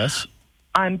vine. Yes.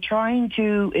 I'm trying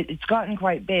to, it's gotten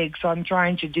quite big, so I'm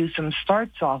trying to do some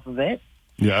starts off of it.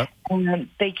 Yeah. And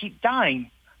they keep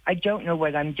dying. I don't know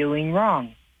what I'm doing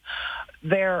wrong.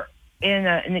 They're in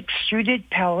an extruded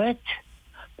pellet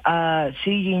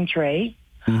seeding tray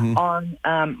on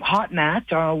hot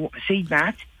mat, or seed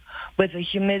mat, with a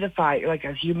humidifier, like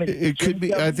a humidifier. It could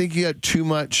be, I think you got too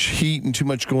much heat and too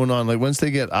much going on. Like once they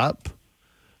get up.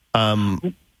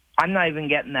 I'm not even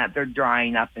getting that. They're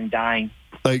drying up and dying.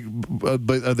 Like,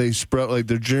 but are they like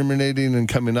they're germinating and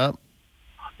coming up?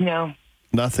 No.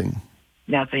 Nothing.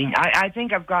 I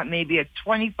think I've got maybe a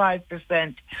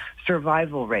 25%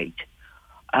 survival rate.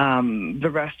 The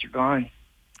rest are gone.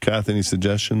 Kath, any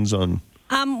suggestions on?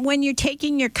 When you're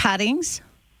taking your cuttings,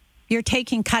 you're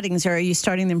taking cuttings, or are you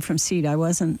starting them from seed? I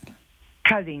wasn't.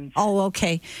 Cuttings. Oh,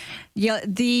 okay. Yeah,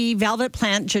 the velvet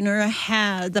plant, Janura,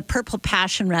 has the purple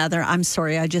passion, rather. I'm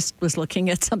sorry, I just was looking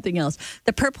at something else.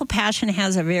 The purple passion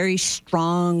has a very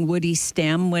strong woody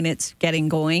stem when it's getting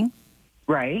going.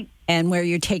 Right. And where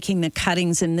you're taking the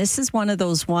cuttings, and this is one of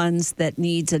those ones that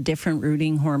needs a different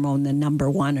rooting hormone than number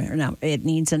 1, or no, it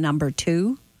needs a number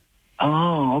 2.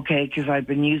 Oh, okay, because I've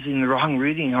been using the wrong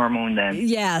rooting hormone then.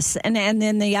 Yes, and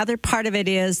then the other part of it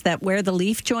is that where the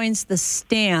leaf joins the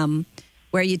stem,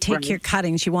 where you take your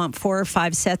cuttings, you want 4 or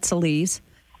 5 sets of leaves.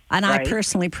 And I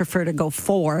personally prefer to go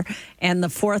 4. And the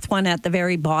 4th one at the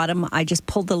very bottom, I just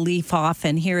pull the leaf off.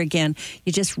 And here again,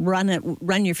 you just run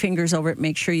your fingers over it,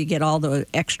 make sure you get all the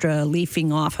extra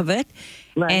leafing off of it.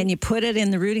 Right. And you put it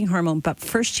in the rooting hormone. But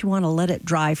first you want to let it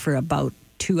dry for about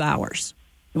 2 hours.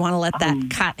 You want to let that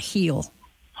cut heal.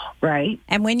 Right.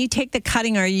 And when you take the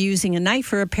cutting, are you using a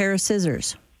knife or a pair of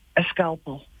scissors? A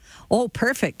scalpel. Oh,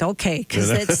 perfect. Okay, because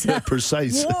it's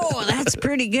precise. Whoa, that's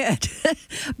pretty good.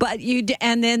 But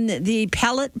and then the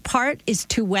pellet part is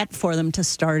too wet for them to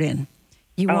start in.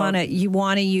 You want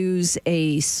to use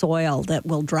a soil that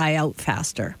will dry out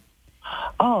faster.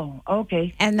 Oh,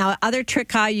 okay. And the other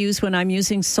trick I use when I'm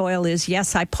using soil is,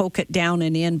 yes, I poke it down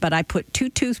and in, but I put 2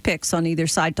 toothpicks on either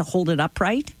side to hold it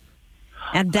upright,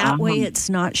 and that way it's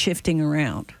not shifting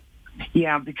around.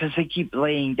 Yeah, because they keep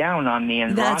laying down on me.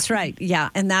 And that's right. Yeah,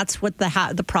 and that's what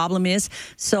the problem is.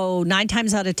 So 9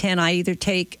 times out of 10, I either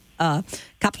take a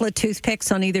couple of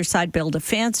toothpicks on either side, build a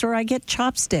fence, or I get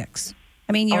chopsticks.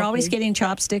 I mean, you're always getting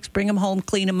chopsticks. Bring them home,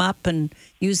 clean them up, and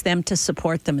use them to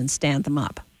support them and stand them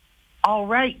up. All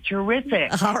right,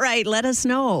 terrific. All right, let us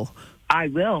know. I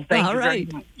will. Thank you very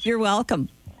much. You're welcome.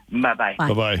 Bye-bye.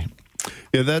 Bye-bye.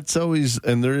 Yeah, that's always,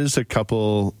 and there is a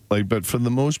couple, but for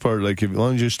the most part, as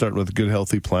long as you're starting with a good,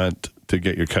 healthy plant to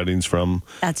get your cuttings from.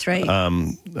 That's right.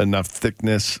 Enough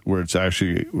thickness where it's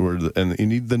actually, and you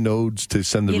need the nodes to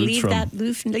send the roots from. You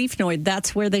leave that leaf node,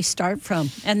 that's where they start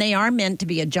from. And they are meant to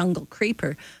be a jungle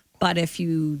creeper, but if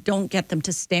you don't get them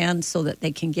to stand so that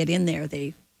they can get in there,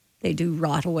 they do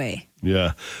rot away.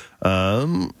 Yeah.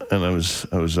 And I was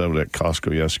out at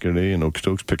Costco yesterday in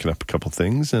Okotoks picking up a couple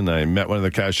things, and I met one of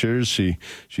the cashiers. She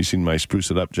seen my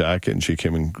Spruce It Up jacket, and she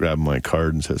came and grabbed my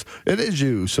card and says, "It is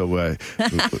you." So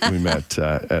we met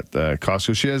at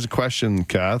Costco. She has a question,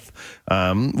 Kath.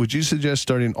 Would you suggest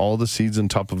starting all the seeds on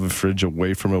top of a fridge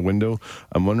away from a window?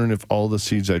 I'm wondering if all the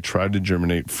seeds I tried to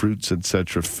germinate, fruits,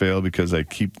 etc., fail because I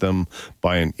keep them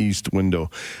by an east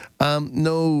window.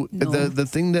 No. The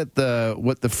thing that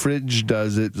what the fridge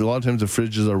does, a lot of times the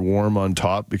fridges are warm on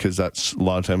top because that's a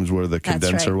lot of times where the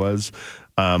condenser was.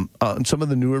 On some of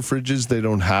the newer fridges, they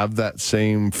don't have that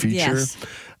same feature.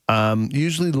 Yes.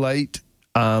 Usually light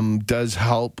does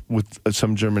help with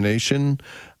some germination,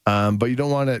 but you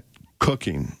don't want it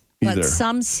cooking either. But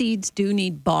some seeds do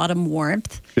need bottom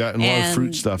warmth. Yeah, and a lot of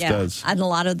fruit stuff does. And a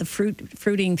lot of the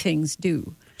fruiting things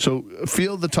do. So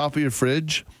feel the top of your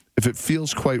fridge. If it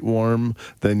feels quite warm,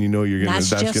 then you know you're going to...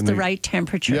 That's just the right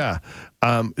temperature. Yeah.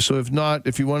 So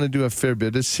if you want to do a fair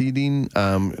bit of seeding,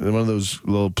 one of those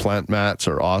little plant mats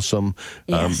are awesome.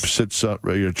 Yes.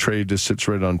 Your tray just sits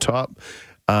right on top.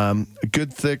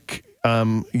 Good thick...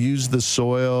 use the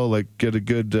soil, get a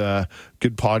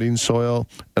good potting soil.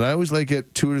 And I always like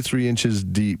it 2 or 3 inches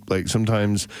deep.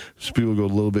 Sometimes people go a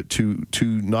little bit too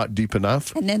not deep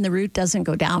enough. And then the root doesn't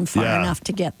go down far enough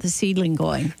to get the seedling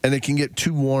going. And it can get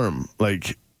too warm.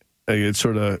 It's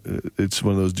one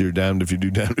of those dear damned if you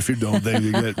do, damned if you don't. Then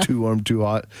you get too warm, too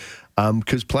hot.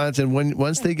 Because plants, and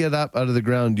once they get up out of the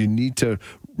ground, you need to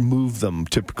move them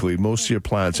typically, most of your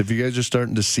plants. If you guys are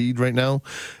starting to seed right now,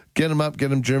 get them up, get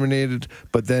them germinated,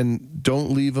 but then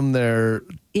don't leave them there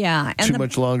too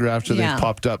much longer after they've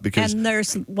popped up. And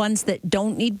there's ones that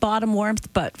don't need bottom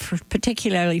warmth, but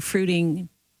particularly fruiting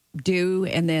do,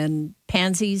 and then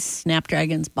pansies,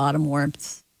 snapdragons, bottom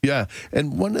warmth. Yeah,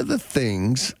 and one of the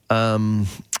things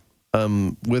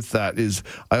with that is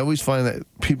I always find that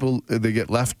people, they get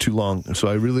left too long. So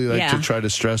I really like to try to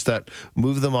stress that.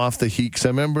 Move them off the heat. Because I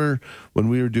remember when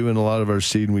we were doing a lot of our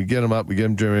seed, and we get them up, we get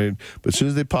them germinated. But as soon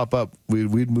as they pop up,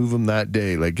 we'd move them that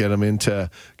day. Get them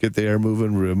get the air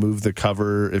moving, remove the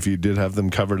cover if you did have them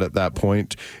covered at that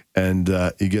point. and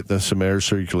you get some air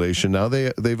circulation. Now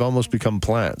they've almost become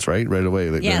plants, right away.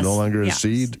 They're no longer a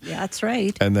seed. Yeah, that's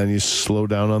right. And then you slow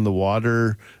down on the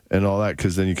water and all that,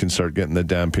 because then you can start getting the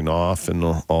damping off and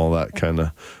all that kind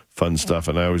of fun stuff.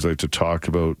 And I always like to talk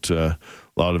about a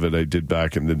lot of it I did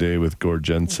back in the day with Gord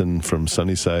Jensen from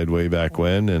Sunnyside way back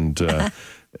when, and I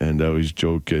always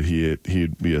joke he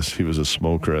was a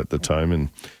smoker at the time, and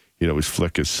he'd always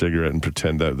flick his cigarette and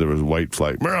pretend that there was white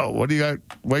fly. Merle, what do you got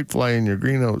white fly in your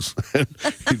greenhouse? And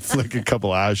he'd flick a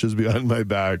couple ashes behind my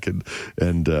back, and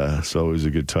so it was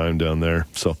a good time down there.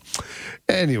 So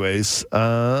anyways, where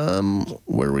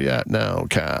are we at now,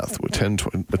 Kath? Time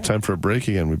for a break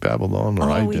again. We babbled on, or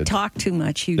I did. We talked too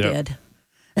much. You did.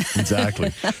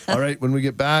 Exactly. All right, when we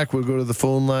get back, we'll go to the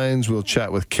phone lines. We'll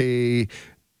chat with Kay,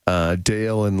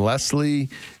 Dale, and Leslie.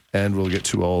 And we'll get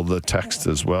to all the text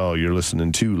as well. You're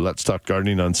listening to Let's Talk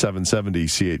Gardening on 770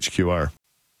 CHQR.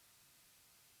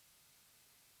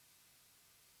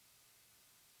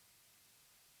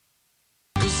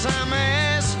 I'm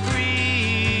as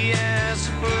free as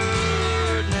a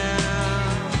bird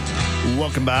now.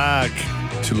 Welcome back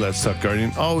to Let's Talk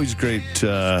Gardening. Always great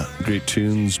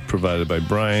tunes provided by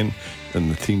Brian.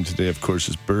 And the theme today, of course,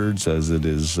 is birds, as it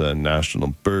is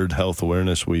National Bird Health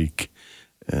Awareness Week.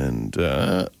 And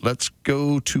let's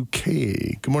go to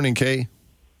Kay. Good morning, Kay.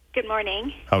 Good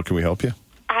morning. How can we help you?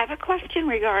 I have a question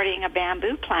regarding a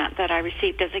bamboo plant that I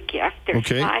received as a gift. There's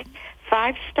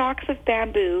five stalks of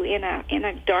bamboo in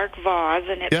a dark vase,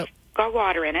 and it's got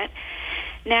water in it.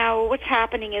 Now, what's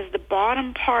happening is the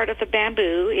bottom part of the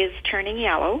bamboo is turning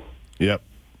yellow. Yep.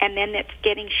 And then it's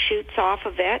getting shoots off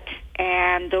of it,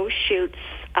 and those shoots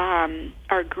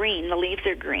are green. The leaves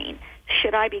are green.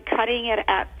 Should I be cutting it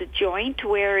at the joint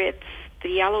where the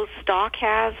yellow stalk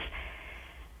has,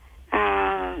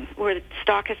 where the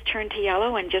stalk has turned to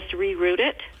yellow, and just reroot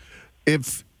it?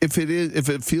 If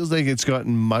it feels like it's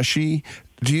gotten mushy,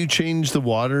 do you change the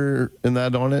water in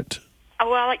that on it?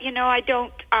 Well, I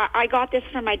don't. I got this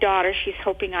from my daughter. She's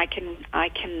hoping I can.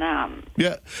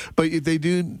 Yeah, but they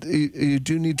do. You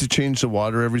do need to change the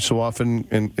water every so often,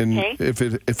 and if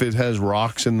it has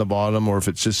rocks in the bottom, or if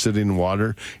it's just sitting in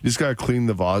water, you just gotta clean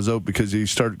the vase out, because you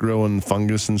start growing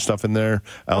fungus and stuff in there,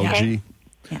 algae.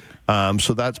 Okay. Yeah.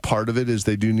 So that's part of it. Is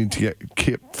they do need to get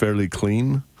kept fairly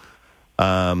clean.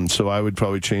 So I would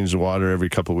probably change the water every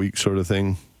couple of weeks, sort of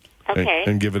thing. Okay.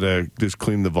 And give it just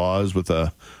clean the vase with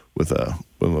one of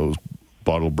those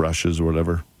bottle brushes or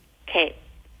whatever. Okay.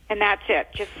 And that's it.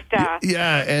 Just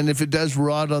yeah, and if it does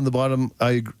rot on the bottom,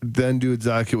 I then do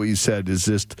exactly what you said, is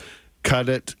just cut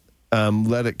it,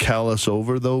 let it callus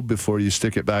over, though, before you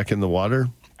stick it back in the water.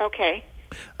 Okay.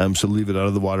 So leave it out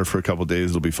of the water for a couple of days,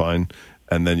 it'll be fine,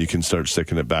 and then you can start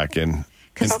sticking it back in.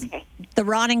 Because the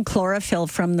rotting chlorophyll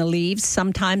from the leaves,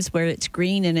 sometimes where it's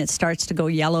green and it starts to go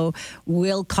yellow,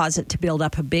 will cause it to build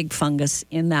up a big fungus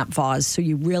in that vase. So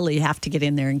you really have to get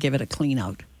in there and give it a clean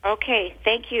out. Okay,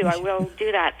 thank you. I will do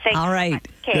that. Thank you. All right.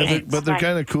 Okay. Yeah, but they're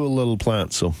kind of cool little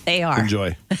plants, so they are.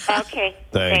 Enjoy. Okay.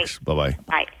 Thanks. Bye-bye.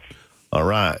 Bye. All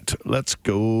right. Let's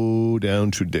go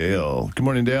down to Dale. Good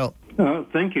morning, Dale.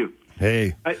 Thank you.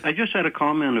 Hey. I just had a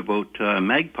comment about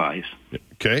magpies.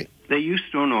 Okay. They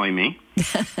used to annoy me,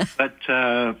 but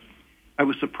I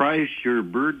was surprised your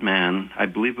bird man, I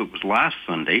believe it was last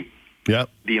Sunday,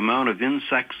 the amount of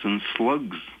insects and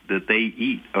slugs that they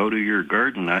eat out of your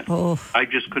garden. I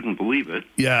just couldn't believe it.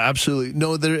 Yeah, absolutely.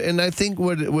 No, and I think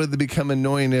where they become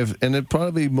annoying,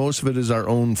 most of it is our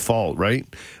own fault, right?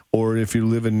 Or if you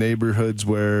live in neighborhoods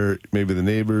where maybe the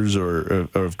neighbors or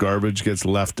if garbage gets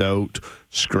left out,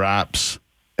 scraps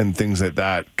and things like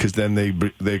that, because then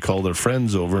they call their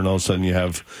friends over, and all of a sudden you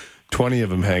have 20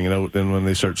 of them hanging out, and when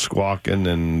they start squawking,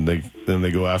 and then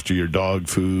they go after your dog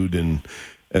food and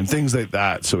things like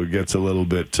that, so it gets a little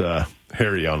bit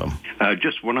hairy on them.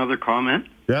 Just one other comment.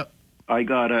 Yeah. I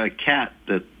got a cat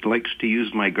that likes to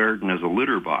use my garden as a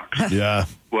litter box. Yeah.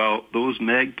 Well, those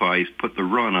magpies put the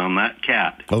run on that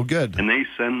cat. Oh, good. And they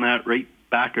send that right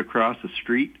back across the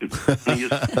street. It's the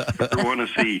funniest you ever want to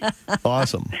see.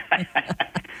 Awesome.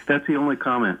 That's the only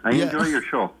comment. I enjoy your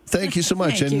show. Thank you so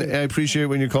much, Thank you. I appreciate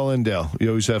when you call in, Dale. You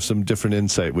always have some different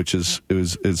insight, which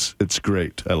it's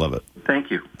great. I love it.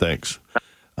 Thank you. Thanks.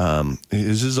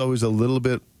 This is always a little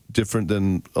bit different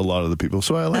than a lot of the people,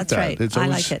 so I like That's that. right. It's I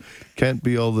always, like it. Can't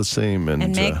be all the same.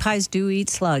 And magpies do eat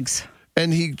slugs.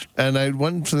 And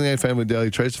one thing I found with Dale,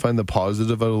 he tries to find the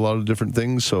positive out of a lot of different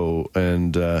things. So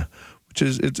which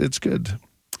is it's good.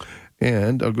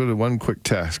 And I'll go to one quick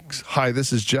text. Hi,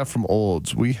 this is Jeff from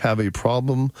Olds. We have a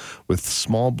problem with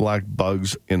small black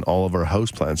bugs in all of our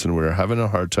houseplants, and we're having a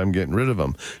hard time getting rid of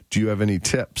them. Do you have any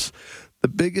tips? The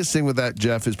biggest thing with that,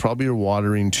 Jeff, is probably you're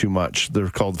watering too much. They're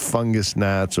called fungus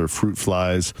gnats or fruit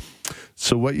flies.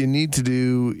 So what you need to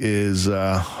do is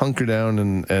hunker down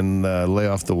and lay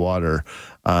off the water.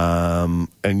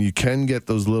 And you can get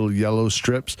those little yellow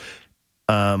strips.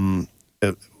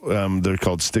 They're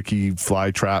called sticky fly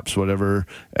traps, whatever,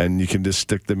 and you can just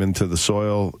stick them into the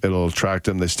soil. It'll attract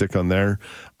them. They stick on there.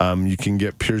 You can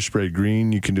get Pure Spray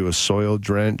Green. You can do a soil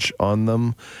drench on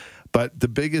them. But the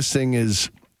biggest thing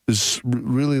is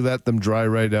really let them dry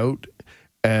right out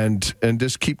and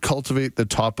just keep cultivate the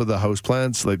top of the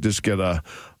houseplants. Like just get a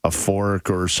fork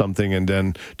or something and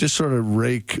then just sort of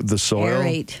rake the soil.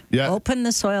 Aerate. Yeah. Open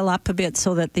the soil up a bit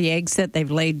so that the eggs that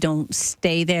they've laid don't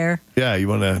stay there. Yeah, you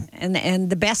want to... And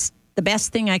the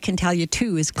best thing I can tell you,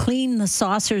 too, is clean the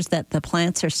saucers that the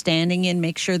plants are standing in.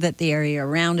 Make sure that the area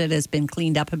around it has been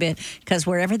cleaned up a bit, because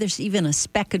wherever there's even a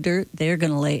speck of dirt, they're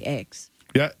going to lay eggs.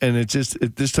 Yeah, and it's just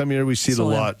this time of year we see it a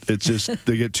lot. It's just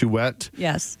they get too wet.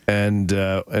 Yes. And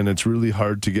it's really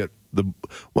hard to get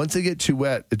once they get too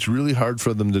wet, it's really hard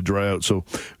for them to dry out. So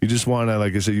you just want to,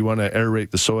 like I said, you want to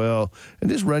aerate the soil and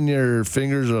just run your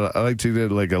fingers. I like to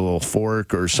get like a little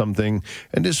fork or something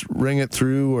and just wring it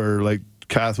through, or like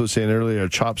Kath was saying earlier, a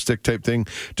chopstick type thing.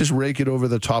 Just rake it over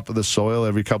the top of the soil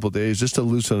every couple of days just to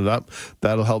loosen it up.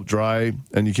 That'll help dry.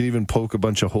 And you can even poke a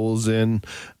bunch of holes in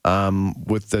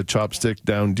with the chopstick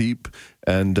down deep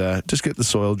and just get the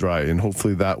soil dry. And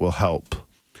hopefully that will help.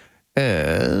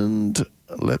 And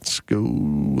let's go.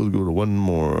 We'll go to one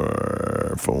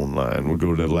more phone line. We'll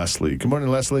go to Leslie. Good morning,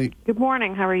 Leslie. Good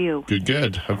morning. How are you?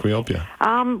 Good. How can we help you?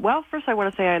 Well, first I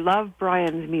want to say I love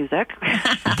Brian's music.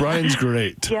 Brian's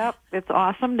great. Yep. It's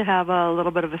awesome to have a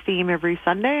little bit of a theme every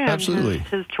Sunday. And absolutely.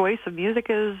 His choice of music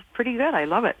is pretty good. I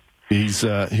love it. He's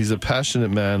a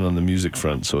passionate man on the music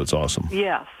front, so it's awesome.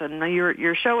 Yes, and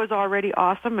your show is already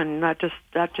awesome, and that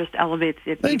just elevates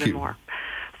it even more.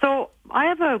 So I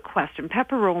have a question.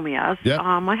 Peperomias. Yep.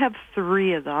 I have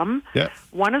 3 of them. Yep.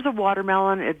 One is a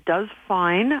watermelon. It does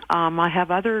fine. I have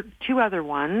 2 other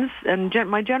ones. And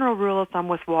my general rule of thumb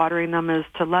with watering them is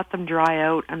to let them dry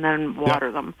out and then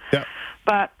water them. Yep.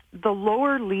 But the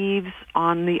lower leaves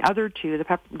on the other 2,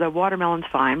 the watermelon's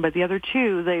fine, but the other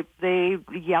 2, they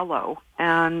yellow.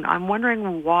 And I'm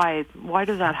wondering why. Why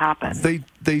does that happen?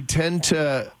 They tend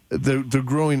to... They're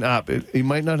growing up. You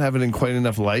might not have it in quite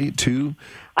enough light, too.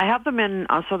 I have them in,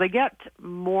 so they get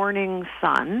morning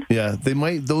sun. Yeah,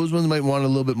 those ones might want a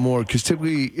little bit more, because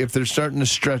typically if they're starting to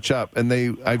stretch up,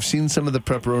 and I've seen some of the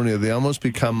peperonia, they almost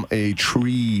become a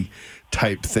tree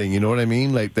type thing. You know what I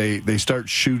mean? Like they start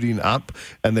shooting up,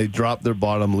 and they drop their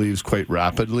bottom leaves quite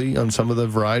rapidly on some of the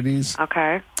varieties.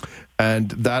 Okay.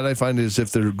 And that I find is if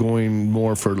they're going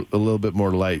more for a little bit more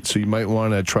light. So you might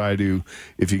want to try to,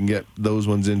 if you can get those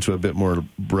ones into a bit more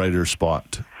brighter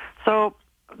spot. So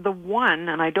the one,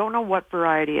 and I don't know what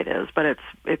variety it is, but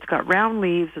it's got round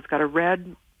leaves, it's got a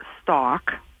red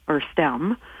stalk or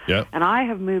stem. Yeah. And I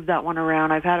have moved that one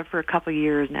around. I've had it for a couple of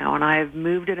years now, and I've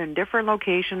moved it in different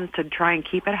locations to try and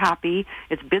keep it happy.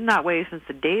 It's been that way since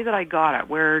the day that I got it,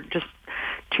 where just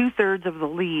 2/3 of the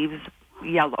leaves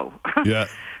yellow. Yeah.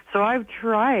 So I've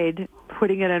tried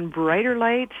putting it in brighter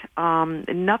light.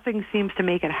 Nothing seems to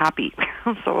make it happy.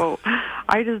 So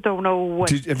I just don't know what.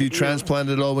 Have you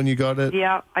transplanted it all when you got it?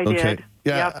 Yeah, I did.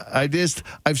 Yeah, yep.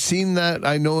 I've seen that.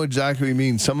 I know exactly what you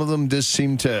mean. Some of them just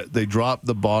seem they drop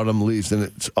the bottom leaves, and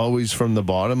it's always from the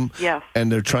bottom. Yes. And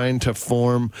they're trying to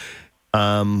form.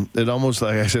 It almost,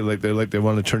 like I said, they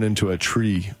want to turn into a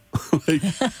tree.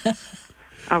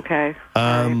 Okay.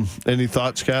 Any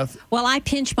thoughts, Kath? Well, I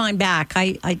pinch mine back.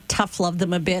 I tough love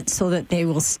them a bit so that they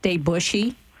will stay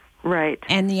bushy. Right.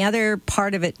 And the other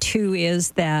part of it, too,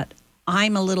 is that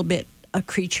I'm a little bit a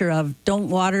creature of don't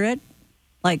water it,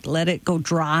 like let it go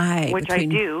dry. Which I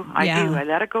do. I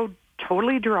let it go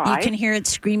totally dry. You can hear it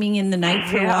screaming in the night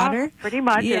for water. Pretty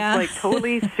much. Yeah. It's like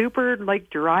totally super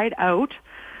dried out.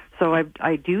 So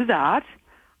I do that.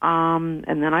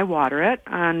 And then I water it,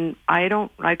 and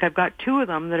I've got 2 of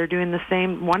them that are doing the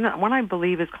same. One I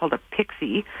believe is called a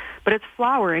pixie, but it's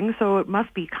flowering, so it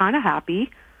must be kind of happy.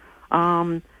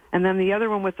 And then the other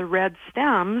one with the red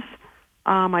stems,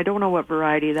 I don't know what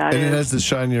variety that is. And it has the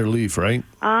shinier leaf, right?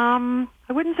 I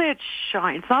wouldn't say it's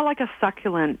shiny. It's not like a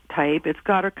succulent type. It's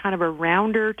got a kind of a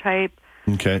rounder type.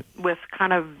 Okay. With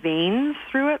kind of veins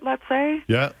through it, let's say.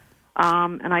 Yeah.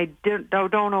 And I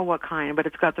don't know what kind, but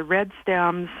it's got the red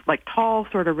stems, like tall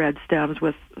sort of red stems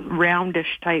with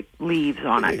roundish type leaves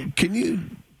on it. Can you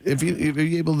If you're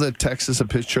able to text us a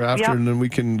picture after, and then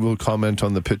we'll comment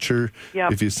on the picture.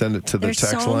 Yep. If you send it to the text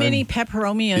line. There's so many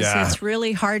peperomias. Yeah. It's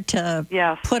really hard to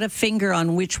put a finger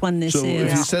on which one this is. So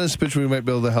if you send us a picture, we might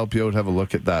be able to help you out. Have a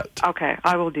look at that. Okay,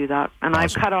 I will do that. And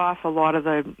I've cut off a lot of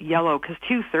the yellow because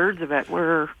 2/3 of it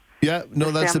were. Yeah, no,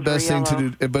 that's the best thing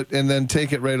to do. And then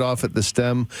take it right off at the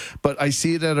stem. But I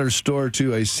see it at our store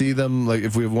too. I see them, like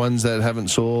if we have ones that haven't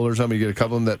sold or something, you get a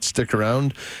couple of them that stick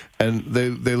around, and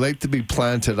they like to be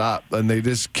planted up, and they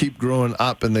just keep growing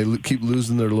up, and they keep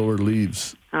losing their lower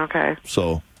leaves. Okay.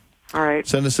 So, all right.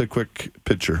 Send us a quick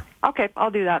picture. Okay,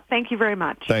 I'll do that. Thank you very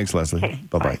much. Thanks, Leslie. Okay,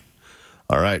 Bye-bye.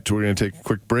 All right, we're going to take a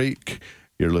quick break.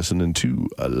 You're listening to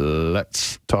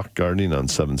Let's Talk Gardening on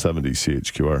 770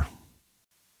 CHQR.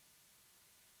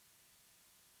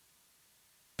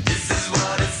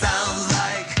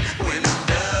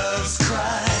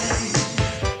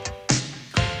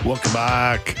 Welcome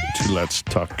back to Let's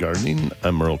Talk Gardening.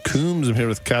 I'm Merle Coombs. I'm here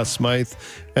with Cass Smythe,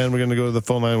 and we're going to go to the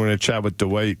phone line. We're going to chat with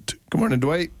Dwight. Good morning,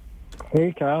 Dwight.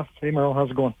 Hey, Cass. Hey, Merle. How's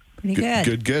it going? Pretty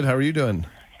good. Good. How are you doing?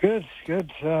 Good. Your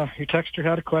texter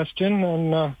had a question,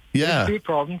 and yeah,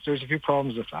 there's a few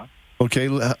problems with that. Okay,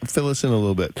 fill us in a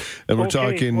little bit. And we're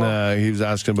talking, he was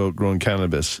asking about growing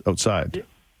cannabis outside.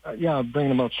 Yeah, bringing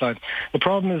them outside.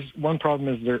 One problem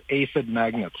is they're aphid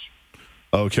magnets.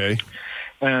 Okay.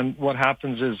 And what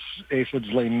happens is aphids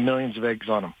lay millions of eggs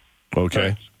on them. Okay.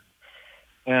 Right?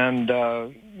 And,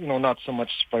 not so much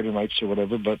spider mites or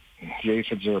whatever, but the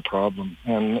aphids are a problem.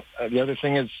 And the other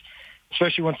thing is,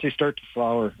 especially once they start to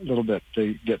flower a little bit,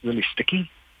 they get really sticky.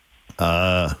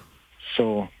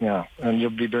 So, yeah, and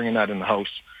you'll be bringing that in the house.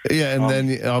 Yeah, and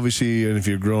then obviously, if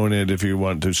you're growing it, if you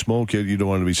want to smoke it, you don't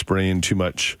want to be spraying too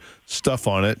much stuff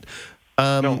on it.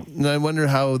 No. And I wonder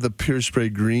how the Pure Spray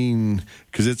Green,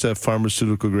 because it's a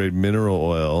pharmaceutical grade mineral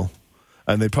oil,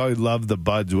 and they probably love the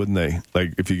buds, wouldn't they?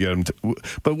 Like if you get them to,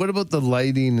 but what about the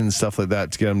lighting and stuff like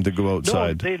that to get them to go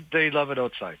outside? No, they love it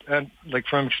outside. And like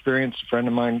from experience, a friend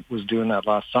of mine was doing that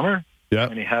last summer. Yeah.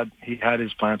 And he had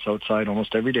his plants outside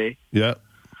almost every day. Yeah.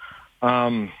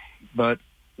 But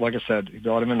like I said, he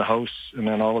got them in the house, and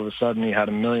then all of a sudden he had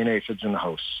a million aphids in the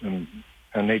house,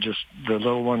 and they just, the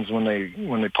little ones, when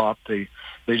they popped, they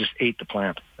just ate the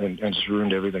plant and just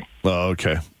ruined everything. Oh,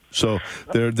 okay. So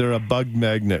they're a bug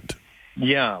magnet.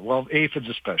 Yeah, well, aphids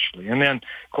especially. And then,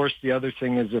 of course, the other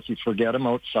thing is if you forget them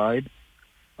outside,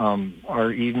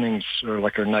 our evenings or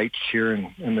like our nights here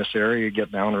in this area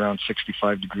get down around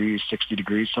 65 degrees, 60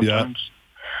 degrees sometimes.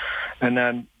 Yeah. And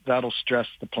then that'll stress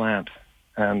the plant.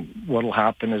 And what'll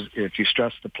happen is if you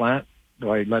stress the plant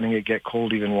by letting it get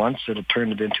cold even once, it'll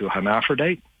turn it into a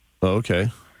hermaphrodite. Oh, okay.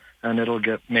 And it'll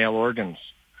get male organs.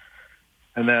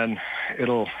 And then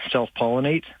it'll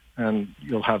self-pollinate, and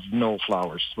you'll have no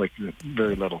flowers, like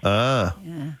very little. Yeah.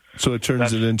 So it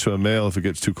turns it into a male if it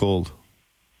gets too cold.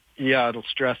 Yeah, it'll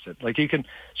stress it. Like you can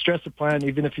stress a plant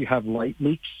even if you have light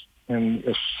leaks, and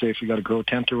if you got a grow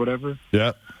tent or whatever.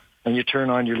 Yeah. And you turn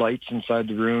on your lights inside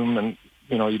the room, and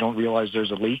you don't realize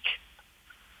there's a leak.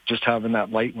 Just having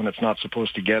that light when it's not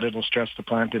supposed to get it will stress the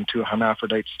plant into a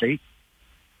hermaphrodite state.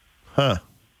 Huh.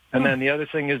 And then the other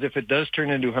thing is if it does turn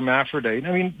into hermaphrodite,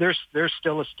 I mean, there's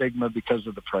still a stigma because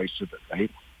of the price of it,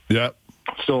 right? Yeah.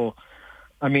 So,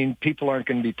 I mean, people aren't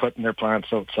going to be putting their plants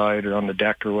outside or on the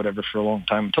deck or whatever for a long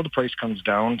time until the price comes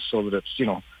down so that it's,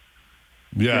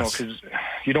 yes. Because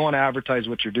you don't want to advertise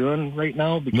what you're doing right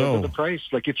now because of the price.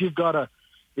 Like if you've got a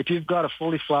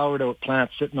fully flowered out plant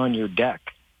sitting on your deck,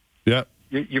 yeah,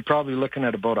 you're probably looking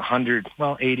at about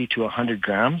 80 to 100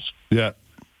 grams. Yeah.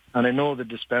 And I know the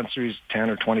dispensary's $10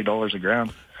 or $20 a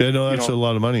gram. Yeah, no, that's a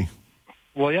lot of money.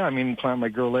 Well, yeah, I mean, plant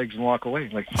might grow legs and walk away.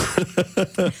 Like,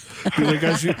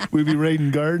 we'd be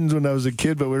raiding gardens when I was a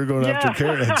kid, but we were going after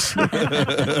carrots.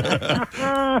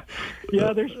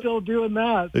 Yeah, they're still doing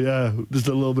that. Yeah, just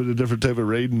a little bit of different type of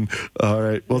raiding. All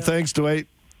right. Well, thanks, Dwight.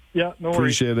 Yeah, no worries.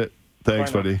 Appreciate it.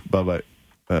 Thanks, buddy. Bye-bye.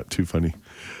 Too funny.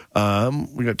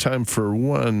 We got time for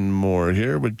one more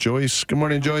here with Joyce. Good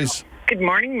morning, Joyce. Good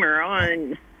morning,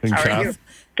 Merle. And how are you?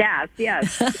 Cass,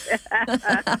 yes.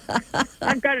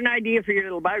 I've got an idea for your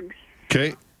little bugs.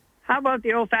 Okay. How about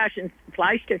the old-fashioned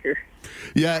fly sticker?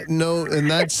 Yeah, no, and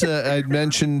that's I'd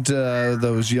mentioned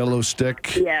those yellow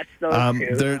stick. Yes, those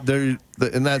two. They're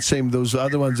in that same. Those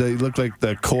other ones, they look like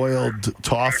the coiled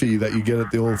toffee that you get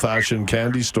at the old-fashioned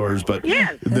candy stores, but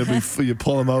yes. You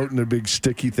pull them out and they're a big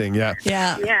sticky thing. Yeah.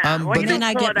 But then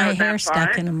I get my hair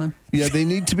stuck in them. Yeah, they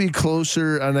need to be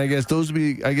closer, and I guess those would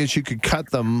be. I guess you could cut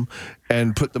them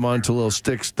and put them onto little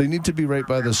sticks. They need to be right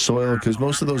by the soil because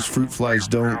most of those fruit flies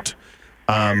don't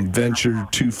venture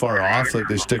too far off. Like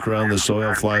they stick around the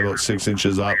soil, fly about 6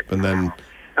 inches up, and then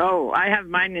Oh, I have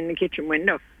mine in the kitchen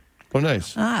window. Oh,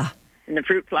 nice. Ah. And the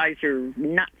fruit flies are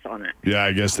nuts on it. Yeah,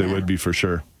 I guess they would be for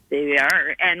sure. They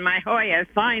are. And my Hoya,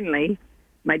 finally,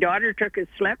 my daughter took a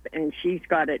slip, and she's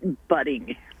got it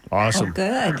budding. Awesome. Oh,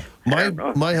 good.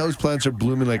 My house plants are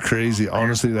blooming like crazy.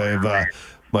 Honestly, I have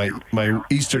my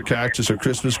Easter cactus or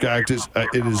Christmas cactus.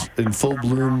 It is in full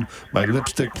bloom. My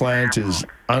lipstick plant is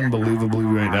unbelievably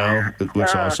right now. It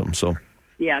looks awesome. So.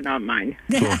 Yeah, not mine.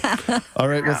 Cool. All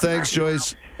right. Well, thanks,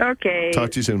 Joyce. Okay.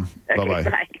 Talk to you soon. Okay, Bye-bye.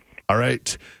 bye. All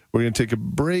right. We're going to take a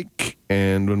break,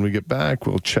 and when we get back,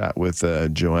 we'll chat with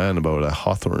Joanne about a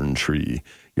hawthorn tree.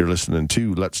 You're listening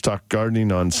to Let's Talk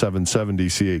Gardening on 770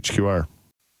 CHQR.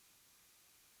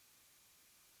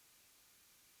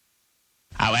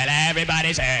 Oh, well,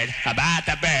 everybody's heard about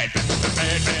the bird.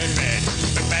 Bird, bird, bird.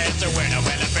 The bird's a winner.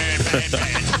 Well, a bird, bird,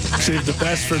 bird. Save the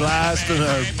best for last on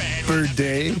our bird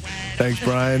day. Thanks,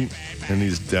 Brian. And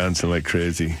he's dancing like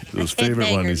crazy. It was his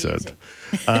favorite one, he said.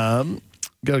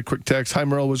 Got a quick text. Hi,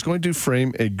 Merle. Was going to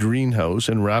frame a greenhouse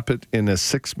and wrap it in a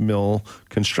 6 mil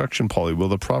construction poly. Will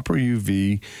the proper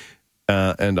UV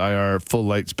and IR full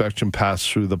light spectrum pass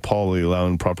through the poly,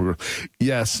 allowing proper growth?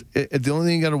 Yes. The only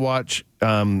thing you got to watch,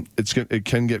 it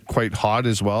can get quite hot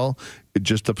as well.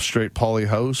 Just a straight poly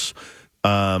house.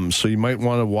 So you might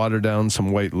want to water down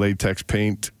some white latex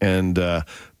paint and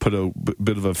put a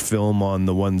bit of a film on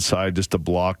the one side just to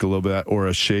block a little bit, or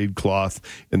a shade cloth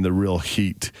in the real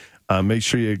heat. Make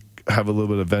sure you have a little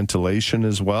bit of ventilation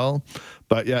as well.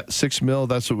 But yeah, 6 mil,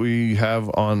 that's what we have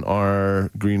on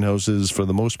our greenhouses for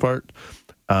the most part.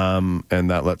 And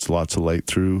that lets lots of light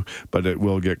through, but it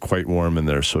will get quite warm in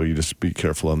there. So you just be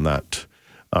careful on that.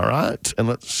 All right. And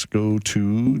let's go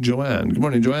to Joanne. Good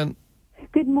morning, Joanne.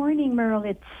 Good morning, Merle.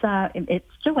 It's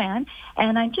Joanne,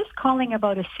 and I'm just calling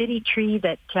about a city tree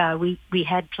that we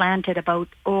had planted about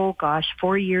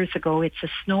 4 years ago. It's a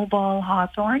snowball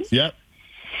hawthorn. Yep.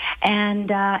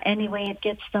 And anyway, it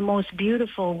gets the most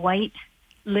beautiful white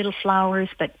little flowers,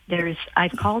 but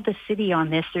I've called the city on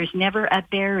this. There's never a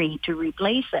berry to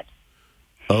replace it.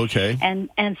 Okay.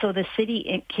 And so the city,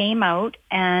 it came out,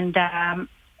 and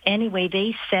anyway,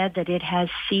 they said that it has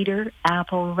cedar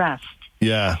apple rust.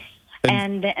 Yeah.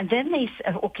 And then they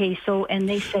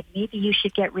said maybe you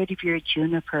should get rid of your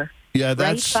juniper. Yeah,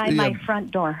 that's right by my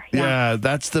front door. Yeah,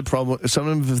 that's the problem.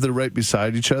 Sometimes if they're right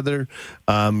beside each other,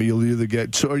 you'll either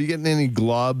get. So, are you getting any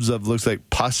globs of looks like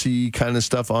pussy kind of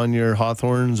stuff on your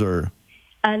hawthorns, or?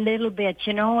 A little bit,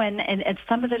 and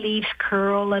some of the leaves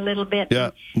curl a little bit.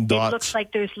 Yeah, dots. It looks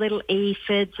like there's little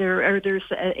aphids, or there's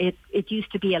it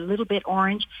used to be a little bit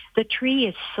orange. The tree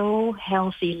is so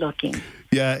healthy looking.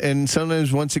 Yeah, and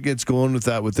sometimes once it gets going with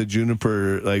the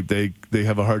juniper, like they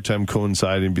have a hard time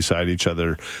coinciding beside each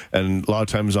other, and a lot of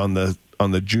times on the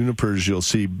junipers you'll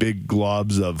see big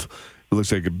globs of, it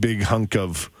looks like a big hunk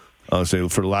of, I'll say,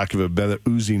 for lack of a better,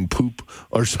 oozing poop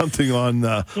or something on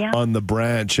the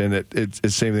branch, and it's the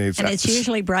same thing. It's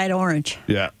usually bright orange.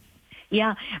 Yeah.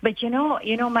 Yeah, but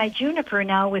my juniper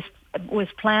now was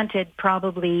planted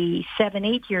probably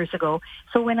 7-8 years ago.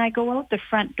 So when I go out the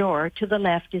front door, to the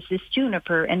left is this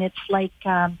juniper, and it's like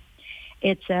like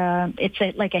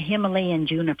a Himalayan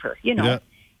juniper. Yeah.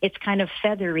 It's kind of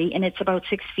feathery, and it's about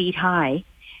 6 feet high.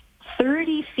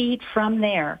 30 feet from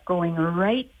there, going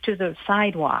right to the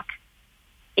sidewalk,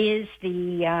 is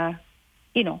the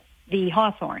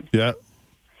hawthorn. Yeah.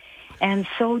 And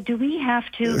so, do we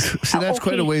have to? See, that's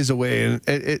quite a ways away, and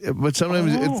but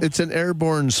sometimes it's an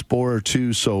airborne spore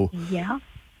too. So yeah,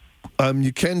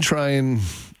 you can try and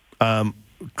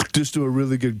just do a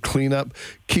really good cleanup.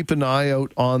 Keep an eye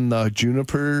out on the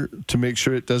juniper to make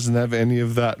sure it doesn't have any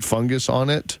of that fungus on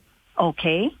it.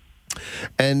 Okay.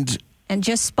 And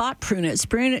just spot prune it.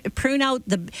 Prune out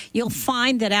you'll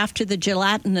find that after the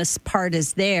gelatinous part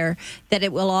is there, that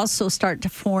it will also start to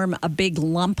form a big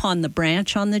lump on the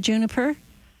branch on the juniper.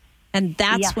 And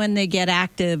that's when they get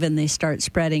active and they start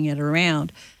spreading it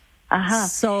around. Uh-huh.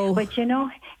 So, but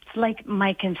it's like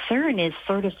my concern is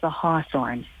sort of the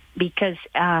hawthorn, because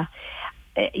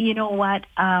you know what?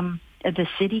 The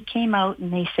city came out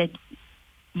and they said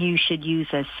you should use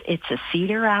it's a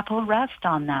cedar apple rust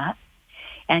on that.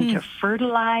 And to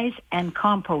fertilize and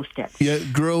compost it. Yeah,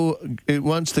 it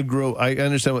wants to grow. I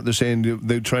understand what they're saying.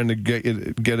 They're trying to get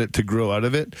it to grow out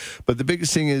of it. But the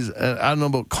biggest thing is, I don't know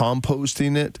about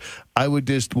composting it. I would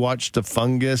just watch the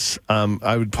fungus.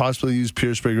 I would possibly use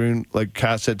Pure Spray Green, like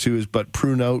Kat said too, but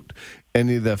prune out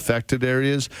any of the affected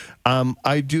areas.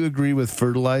 I do agree with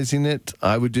fertilizing it.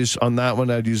 I would just, on that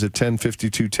one, I'd use a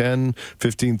 10-52-10,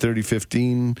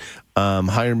 15-30-15,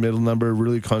 higher middle number,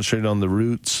 really concentrate on the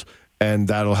roots. And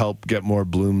that'll help get more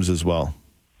blooms as well.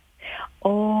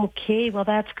 Okay, well,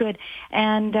 that's good.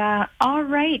 And all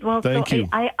right, well, Thank you.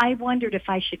 I wondered if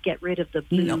I should get rid of the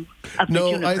blue.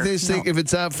 No, I just think if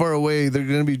it's that far away, there are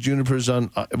going to be junipers on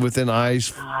within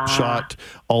eyes shot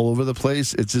all over the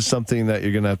place. It's just something that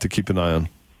you're going to have to keep an eye on.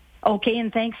 Okay,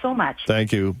 and thanks so much.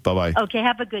 Thank you. Bye-bye. Okay,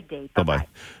 have a good day. Bye-bye.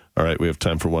 All right, we have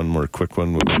time for one more quick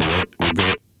one.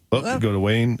 We'll go to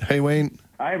Wayne. Hey, Wayne.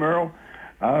 Hi, Merle.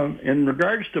 In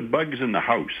regards to bugs in the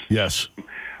house. Yes.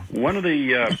 One of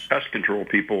the pest control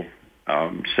people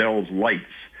sells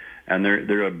lights, and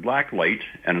they're a black light,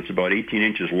 and it's about 18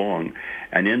 inches long,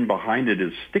 and in behind it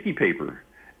is sticky paper,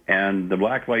 and the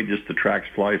black light just attracts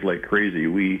flies like crazy.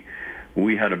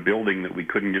 We had a building that we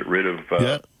couldn't get rid of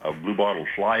blue bottle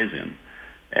flies in,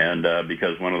 and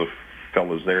because one of the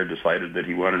fellows there decided that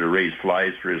he wanted to raise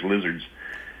flies for his lizards,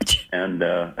 and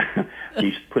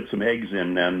he put some eggs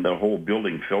in, and the whole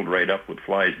building filled right up with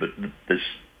flies. But this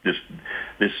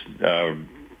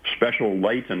special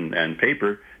light and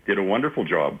paper did a wonderful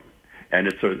job, and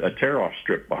it's a tear-off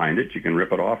strip behind it. You can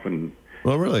rip it off and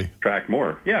track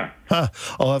more. Yeah.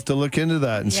 I'll have to look into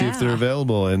that and see if they're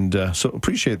available. And so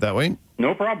appreciate that, Wayne.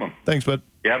 No problem. Thanks, bud.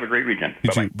 You have a great weekend. You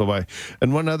too. Bye-bye.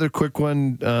 And one other quick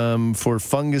one for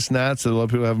fungus gnats that a lot of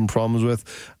people are having problems with.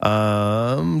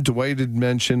 Dwight had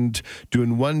mentioned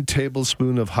doing 1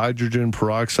 tablespoon of hydrogen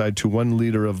peroxide to 1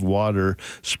 liter of water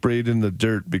sprayed in the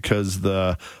dirt, because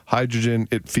the hydrogen,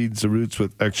 it feeds the roots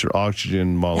with extra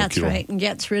oxygen molecule. That's right. And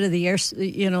gets rid of the air,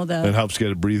 it helps get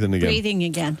it breathing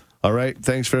again. All right.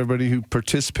 Thanks for everybody who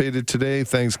participated today.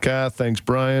 Thanks, Kath. Thanks,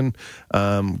 Brian.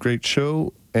 Great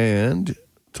show. And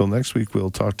till next week,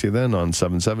 we'll talk to you then on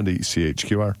 770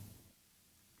 CHQR.